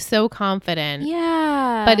was like so confident.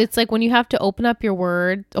 Yeah. But it's like when you have to open up your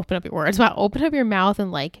mouth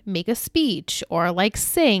and like make a speech or like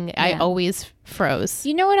sing, I always froze.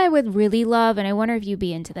 You know what I would really love, and I wonder if you'd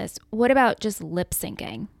be into this. What about just lip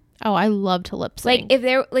syncing? Oh, I love to lip sync. Like if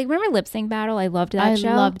there, like remember Lip Sync Battle? I loved that show.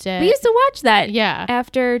 I loved it. We used to watch that. Yeah.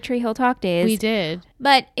 After Tree Hill Talk Days. We did.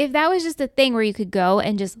 But if that was just a thing where you could go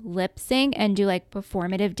and just lip sync and do like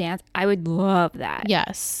performative dance, I would love that.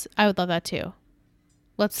 Yes, I would love that too.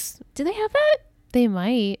 Do they have that? They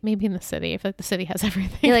might. Maybe in the city. I feel like the city has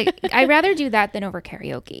everything. You're like, I'd rather do that than over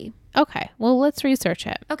karaoke. Okay. Well, let's research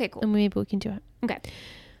it. Okay, cool. And maybe we can do it. Okay.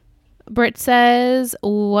 Britt says,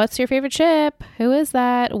 what's your favorite ship? Who is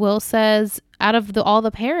that? Will says, out of all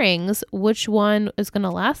the pairings, which one is going to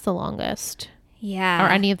last the longest? Yeah. Are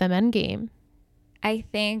any of them endgame? I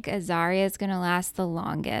think Azaria is going to last the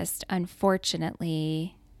longest.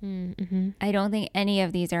 Unfortunately, I don't think any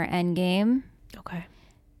of these are endgame. Okay.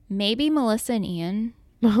 Maybe Melissa and Ian.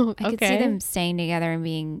 I I could see them staying together and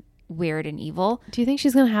being weird and evil. Do you think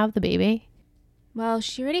she's going to have the baby? Well,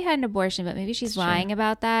 she already had an abortion, but maybe she's lying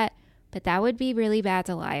about that. But that would be really bad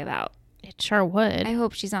to lie about. It sure would. I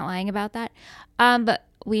hope she's not lying about that. But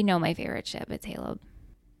we know my favorite ship. It's Caleb.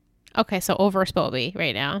 Okay, so over Spoby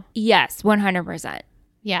right now. Yes, 100%.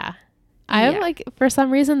 Yeah. I'm like, for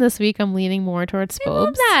some reason this week, I'm leaning more towards Spobes. I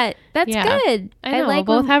love that. That's good. I know. Like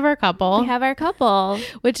we'll both have our couple. We have our couple.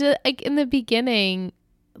 Which is like in the beginning,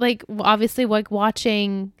 like obviously like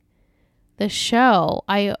watching the show,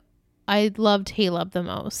 I loved Caleb the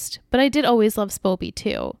most. But I did always love Spoby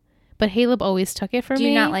too. But Caleb always took it for me. Do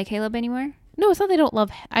you not like Caleb anymore? No, it's not they don't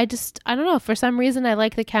love. I don't know. For some reason, I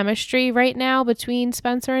like the chemistry right now between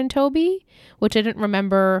Spencer and Toby, which I didn't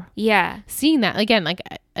remember seeing that. Again, like,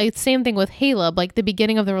 same thing with Caleb. Like, the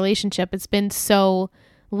beginning of the relationship, it's been so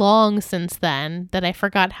long since then that I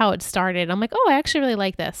forgot how it started. I'm like, oh, I actually really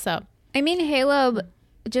like this. So, I mean, Caleb,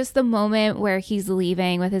 just the moment where he's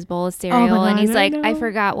leaving with his bowl of cereal and he's like, I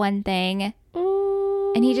forgot one thing.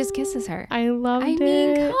 And he just kisses her. I loved it. I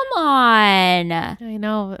mean, come on. I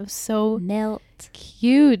know. It was so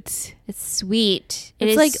cute. It's sweet.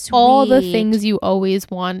 It's like sweet. All the things you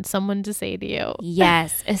always want someone to say to you.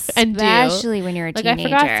 Yes. Especially when you're a teenager.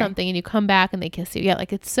 Like, I forgot something and you come back and they kiss you. Yeah,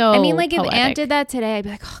 like, it's so I mean, like, poetic. if Aunt did that today, I'd be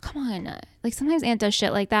like, oh, come on. Like, sometimes Aunt does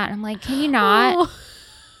shit like that. And I'm like, can you not? Oh.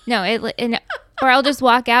 No, or I'll just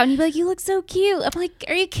walk out and he'd be like, you look so cute. I'm like,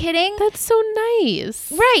 are you kidding? That's so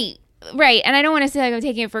nice. Right. And I don't want to say like I'm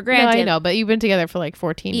taking it for granted. No, I know, but you've been together for like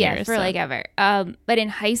 14 years. Yeah, for like ever. But in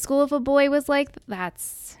high school, if a boy was like,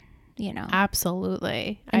 that's,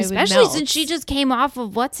 Absolutely. And especially since she just came off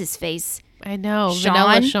of what's his face? I know.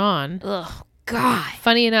 Vanilla Sean. Ugh, God.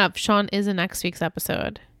 Funny enough, Sean is in next week's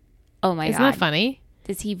episode. Oh my God. Isn't that funny?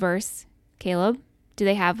 Does he verse Caleb? Do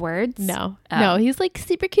they have words? No. No, he's like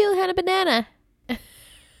super cute, had a banana.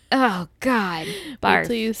 Oh God. Barf. Wait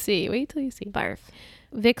till you see. Barf.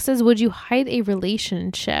 Vic says, would you hide a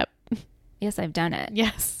relationship? Yes, I've done it.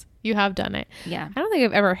 Yes, you have done it. Yeah. I don't think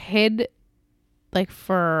I've ever hid, like,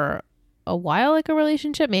 for a while, like, a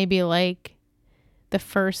relationship. Maybe, like, the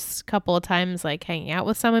first couple of times, like, hanging out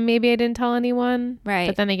with someone, maybe I didn't tell anyone. Right.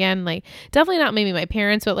 But then again, like, definitely not maybe my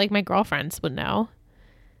parents, but, like, my girlfriends would know.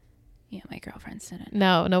 Yeah, my girlfriends didn't.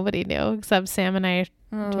 No, nobody knew, except Sam and I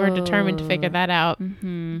were determined to figure that out.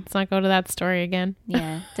 Mm-hmm. Let's not go to that story again.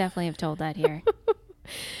 Yeah, definitely have told that here.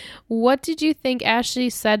 What did you think Ashley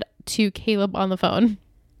said to Caleb on the phone?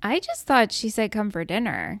 I just thought she said come for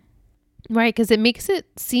dinner. Right, because it makes it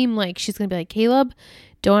seem like she's going to be like, Caleb,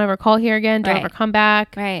 don't ever call here again. Don't ever come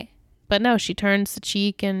back. Right. But no, she turns the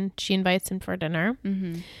cheek and she invites him for dinner.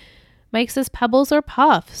 Mm-hmm. Mike says Pebbles or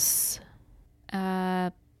Puffs?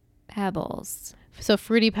 Pebbles. So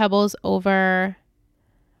Fruity Pebbles over...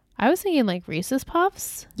 I was thinking like Reese's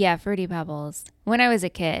Puffs. Yeah, Fruity Pebbles. When I was a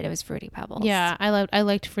kid, it was Fruity Pebbles. Yeah, I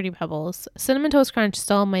liked Fruity Pebbles. Cinnamon Toast Crunch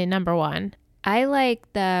still my number one. I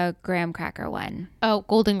like the graham cracker one. Oh,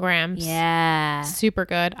 Golden Grahams. Yeah. Super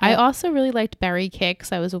good. Yep. I also really liked Berry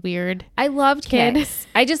Kicks. I was a weird I loved Kicks.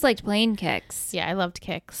 I just liked plain Kicks. Yeah, I loved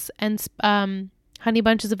Kicks. And Honey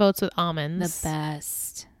Bunches of Oats with almonds. The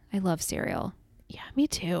best. I love cereal. Yeah, me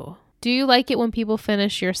too. Do you like it when people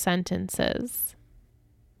finish your sentences?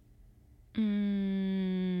 No?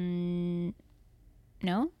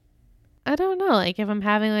 I don't know. Like if I'm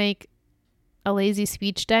having like a lazy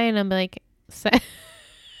speech day and I'm like... lazy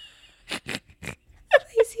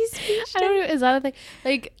speech day? I don't know. Is that a thing?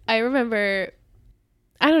 Like I remember...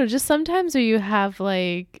 I don't know. Just sometimes where you have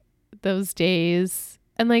like those days...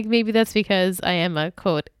 And like maybe that's because I am a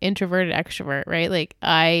quote introverted extrovert, right? Like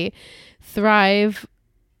I thrive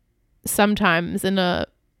sometimes in a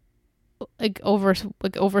over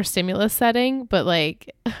stimulus setting, but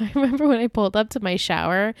like I remember when I pulled up to my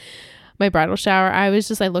bridal shower, I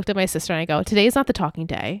looked at my sister and I go, today's not the talking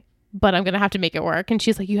day, but I'm gonna have to make it work. And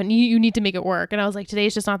she's like, you need to make it work. And I was like,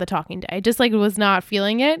 today's just not the talking day. I just like was not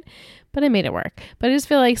feeling it, but I made it work. But I just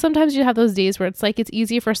feel like sometimes you have those days where it's like it's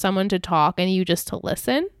easy for someone to talk and you just to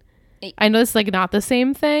listen. I know it's like not the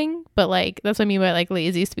same thing, but like that's what I mean by like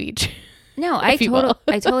lazy speech. No, I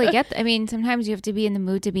totally get that. I mean, sometimes you have to be in the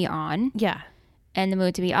mood to be on. Yeah. And the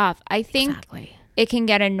mood to be off. I think it can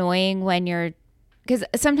get annoying when you're, because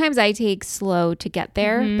sometimes I take slow to get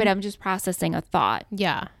there, but I'm just processing a thought.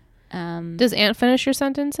 Yeah. Does Ant finish your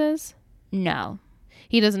sentences? No.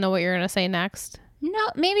 He doesn't know what you're going to say next? No,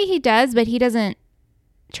 maybe he does, but he doesn't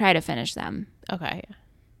try to finish them. Okay.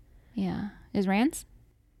 Yeah. Is Rance?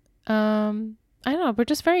 I don't know. We're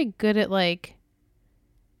just very good at like,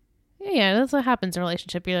 yeah, that's what happens in a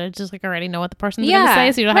relationship. You just like already know what the person's going to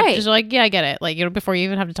say, so you don't have to just like, yeah, I get it. Like, you know, before you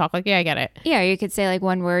even have to talk, like, yeah, I get it. Yeah, you could say like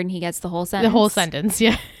one word and he gets the whole sentence. The whole sentence,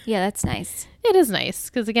 yeah. Yeah, that's nice. It is nice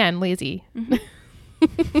because again, lazy.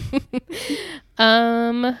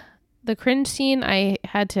 The cringe scene, I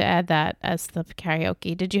had to add that as the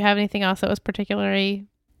karaoke. Did you have anything else that was particularly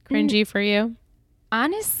cringy for you?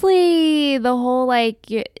 Honestly, the whole like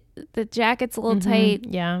the jacket's a little tight.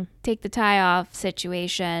 Yeah. Take the tie off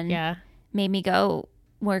situation. Yeah. Made me go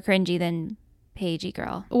more cringy than Paigey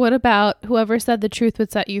girl. What about whoever said the truth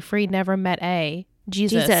would set you free never met A?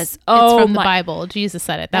 Jesus. Oh, it's from the Bible. Jesus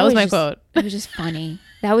said it. That was my quote. It was just funny.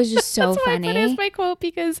 That was just so That's funny. Why I put it as my quote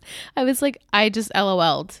because I was like, I just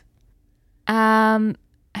LOL'd. I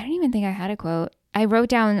don't even think I had a quote. I wrote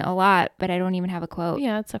down a lot, but I don't even have a quote.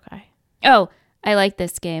 Yeah, it's okay. Oh, I like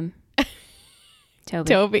this game.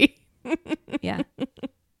 Toby. Yeah.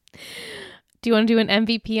 Do you want to do an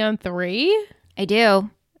MVP on 3? I do.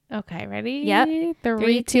 Okay, ready? Yep.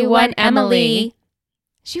 3, 2, 1, Emily.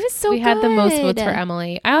 She was so We good. had the most votes for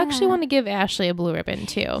Emily. I actually want to give Ashley a blue ribbon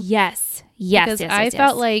too. Yes. Because I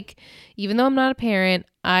felt like, even though I'm not a parent,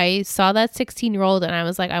 I saw that 16-year-old and I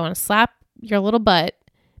was like, I want to slap your little butt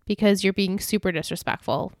because you're being super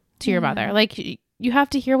disrespectful to your mother. Like, you have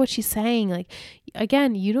to hear what she's saying. Like,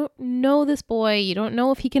 again, you don't know this boy. You don't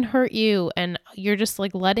know if he can hurt you. And you're just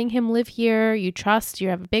like letting him live here. You trust, you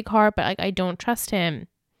have a big heart, but like, I don't trust him.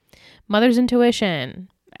 Mother's intuition.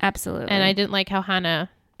 Absolutely. And I didn't like how Hannah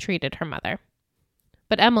treated her mother.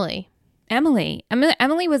 But Emily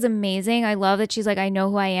was amazing. I love that she's like, I know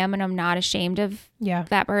who I am and I'm not ashamed of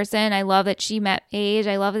that person. I love that she met Paige.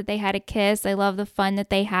 I love that they had a kiss. I love the fun that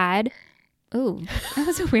they had. Ooh, that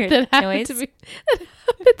was a weird noise. That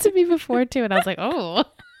happened to me before too. And I was like, oh.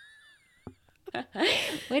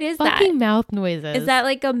 What is fucking that? Mouth noises. Is that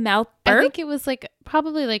like a mouth burp? I think it was like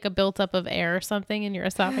probably like a buildup of air or something in your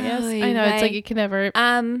esophagus. I know, it's like you can never.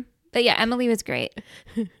 But yeah, Emily was great.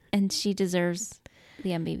 And she deserves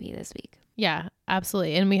the MVP this week. Yeah,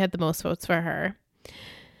 absolutely. And we had the most votes for her.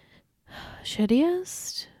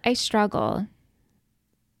 Shittiest? I struggle.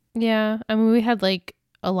 Yeah. I mean, we had like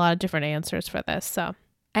a lot of different answers for this. So,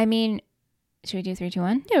 I mean, should we do 3, 2,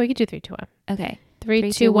 1? Yeah, we could do 3, 2, 1. Okay.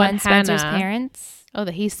 3, 2, 1. Spencer's Hannah. parents. Oh,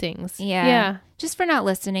 the Hastings. Yeah. Just for not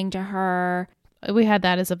listening to her. We had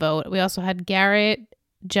that as a vote. We also had Garrett,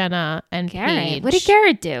 Jenna, and Paige. What did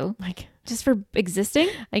Garrett do? Like, just for existing?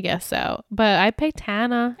 I guess so. But I picked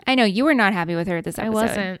Hannah. I know you were not happy with her this episode. I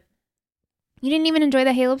wasn't. You didn't even enjoy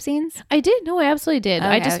the Caleb scenes? I did. No, I absolutely did.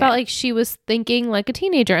 Okay, I just felt like she was thinking like a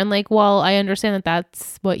teenager. And like, well, I understand that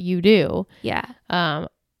that's what you do. Yeah.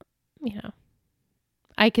 You know,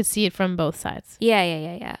 I could see it from both sides.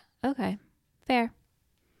 Yeah. Okay. Fair.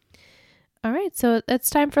 All right. So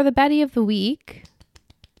it's time for the Betty of the week.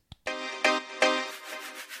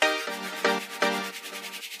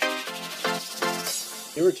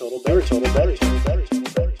 You're a total Betty. You're a total Betty.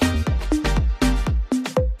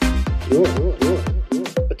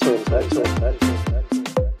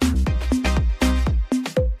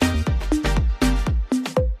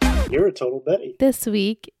 You're a total Betty. This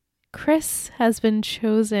week, Chris has been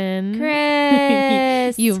chosen.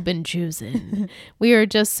 Chris! You've been chosen. We are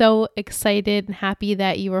just so excited and happy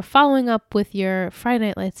that you are following up with your Friday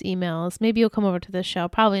Night Lights emails. Maybe you'll come over to this show.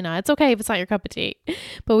 Probably not. It's okay if it's not your cup of tea.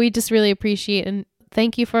 But we just really appreciate and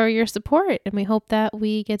thank you for your support. And we hope that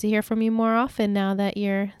we get to hear from you more often now that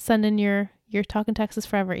you're sending your Talking Texas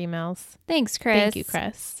Forever emails. Thanks, Chris. Thank you,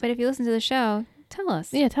 Chris. But if you listen to the show, tell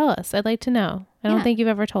us. Yeah, tell us. I'd like to know. I don't think you've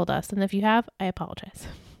ever told us. And if you have, I apologize.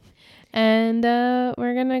 And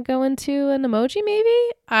we're going to go into an emoji maybe.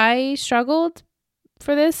 I struggled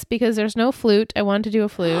for this because there's no flute. I wanted to do a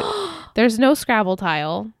flute. There's no Scrabble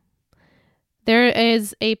tile. There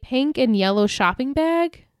is a pink and yellow shopping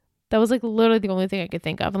bag. That was like literally the only thing I could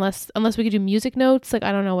think of. Unless we could do music notes. Like,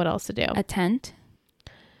 I don't know what else to do. A tent.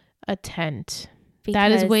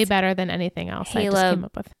 That is way better than anything else I just came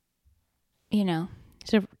up with. You know.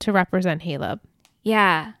 To represent Caleb.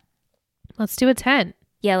 Yeah. Let's do a tent.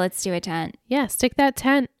 Yeah, let's do a tent. Yeah, stick that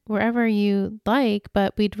tent wherever you like,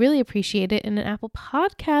 but we'd really appreciate it in an Apple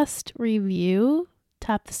Podcast review.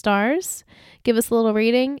 Tap the stars, give us a little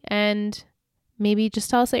rating, and maybe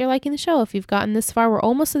just tell us that you're liking the show. If you've gotten this far, we're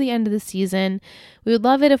almost to the end of the season. We would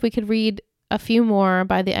love it if we could read a few more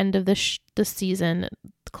by the end of the season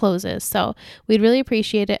closes. So we'd really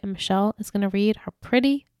appreciate it. And Michelle is going to read our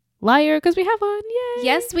pretty liar because we have one. Yay!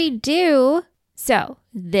 Yes, we do. So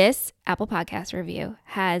This Apple Podcast review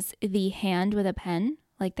has the hand with a pen,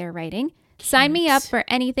 like they're writing. Sign me up for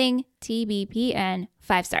anything TBPN,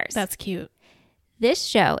 5 stars. That's cute. This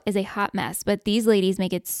show is a hot mess, but these ladies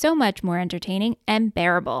make it so much more entertaining and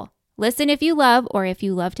bearable. Listen if you love or if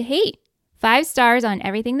you love to hate. 5 stars on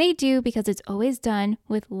everything they do because it's always done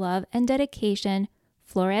with love and dedication.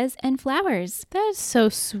 Flores and flowers. That's so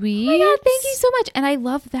sweet. Oh my God, thank you so much. And I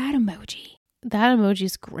love that emoji. That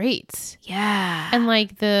emoji's great. Yeah. And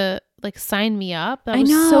like the sign me up. That was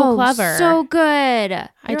so clever. So good.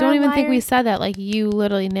 I don't even think we said that. Like you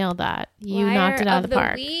literally nailed that. You knocked it out of the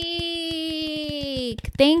park. Week.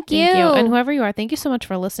 Thank you. And whoever you are, thank you so much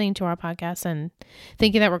for listening to our podcast and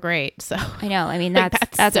thinking that we're great. So I know. I mean, that's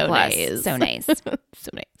so a plus. nice. So nice.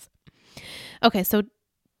 So nice. Okay, so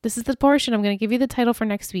this is the portion. I'm going to give you the title for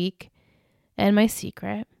next week and my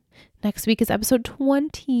secret. Next week is episode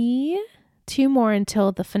 20. 2 more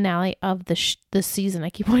until the finale of the season. I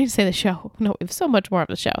keep wanting to say the show. No, we have so much more of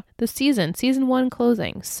the show. The season 1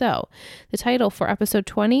 closing. So the title for episode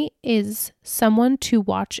 20 is Someone to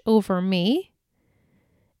Watch Over Me.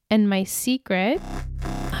 And my secret.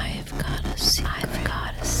 I've got a secret.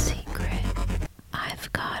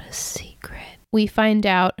 We find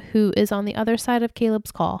out who is on the other side of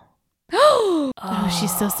Caleb's call. Oh,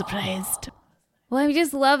 she's so surprised. Well, I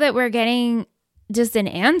just love that we're getting just an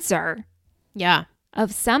answer. Yeah.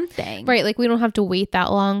 Of something. Right. Like we don't have to wait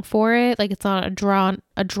that long for it. Like it's not a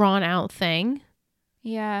drawn out thing.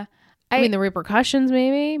 Yeah. I mean the repercussions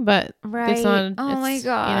maybe, but right. It's not. Oh my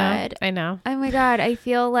God. I know. Oh my God. I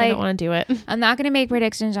feel like I don't want to do it. I'm not going to make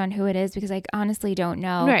predictions on who it is because I honestly don't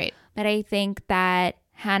know. Right. But I think that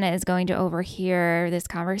Hannah is going to overhear this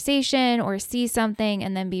conversation or see something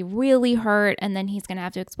and then be really hurt. And then he's going to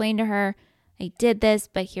have to explain to her, I did this,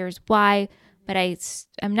 but here's why. But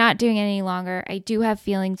I'm not doing it any longer. I do have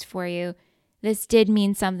feelings for you. This did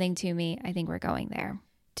mean something to me. I think we're going there.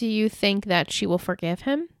 Do you think that she will forgive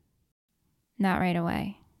him? Not right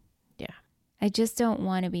away. Yeah. I just don't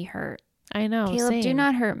want to be hurt. I know. Caleb, same. do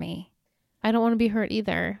not hurt me. I don't want to be hurt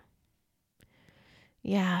either.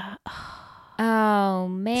 Yeah. Oh,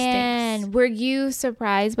 man. Stinks. Were you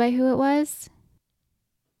surprised by who it was?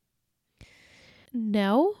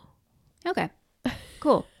 No. Okay.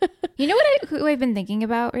 Cool. You know who I've been thinking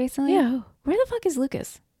about recently? Yeah. Where the fuck is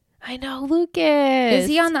Lucas? I know, Lucas. Is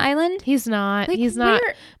he on the island? He's not. Like, he's not.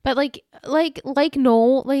 where? But like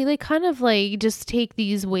Noel, they kind of like just take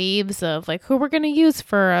these waves of like who we're gonna use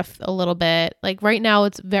for a little bit. Like right now,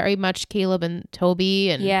 it's very much Caleb and Toby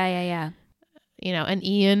and Yeah. You know, and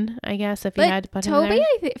Ian, I guess if but he had to put Toby, him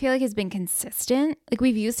there. I feel like has been consistent. Like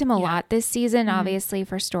we've used him a lot this season, obviously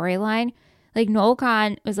for storyline. Like Noel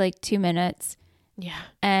Khan was like 2 minutes. Yeah.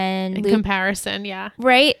 And in comparison, yeah.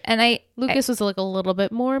 Right. And Lucas was like a little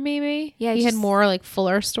bit more maybe. Yeah. He had more like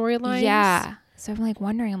fuller storylines. Yeah. So I'm like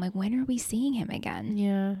wondering, when are we seeing him again?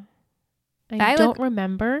 Yeah. I don't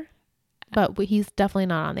remember, but he's definitely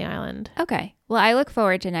not on the island. Okay. Well, I look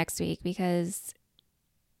forward to next week because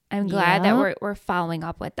I'm glad that we're following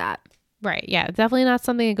up with that. Right. Yeah. Definitely not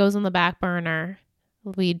something that goes on the back burner.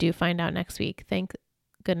 We do find out next week. Thank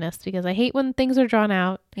goodness, because I hate when things are drawn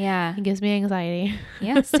out. Yeah. It gives me anxiety.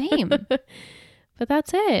 Yeah, same. But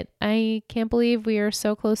that's it. I can't believe we are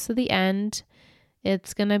so close to the end.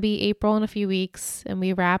 It's going to be April in a few weeks and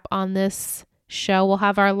we wrap on this show. We'll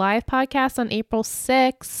have our live podcast on April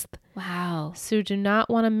 6th. Wow. So do not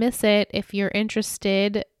want to miss it. If you're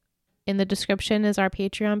interested, in the description is our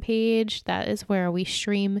Patreon page. That is where we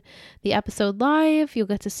stream the episode live. You'll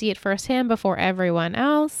get to see it firsthand before everyone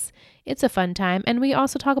else. It's a fun time. And we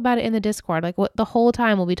also talk about it in the Discord. Like the whole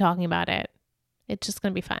time we'll be talking about it. It's just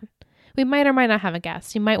going to be fun. We might or might not have a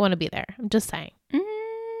guest. You might want to be there. I'm just saying.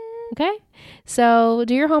 Okay. So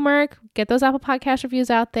do your homework. Get those Apple Podcast reviews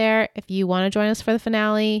out there. If you want to join us for the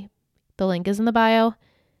finale, the link is in the bio.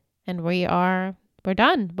 And we're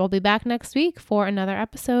done. We'll be back next week for another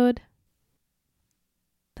episode.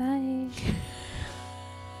 Bye.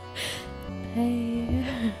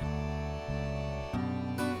 Bye.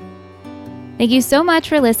 Thank you so much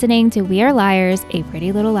for listening to We Are Liars, a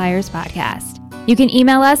Pretty Little Liars podcast. You can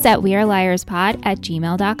email us at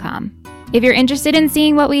weareliarspod@gmail.com. If you're interested in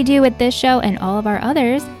seeing what we do with this show and all of our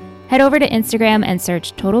others, head over to Instagram and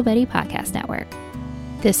search Total Betty Podcast Network.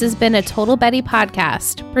 This has been a Total Betty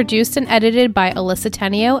podcast, produced and edited by Alyssa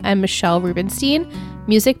Tenio and Michelle Rubenstein,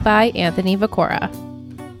 music by Anthony Vicora.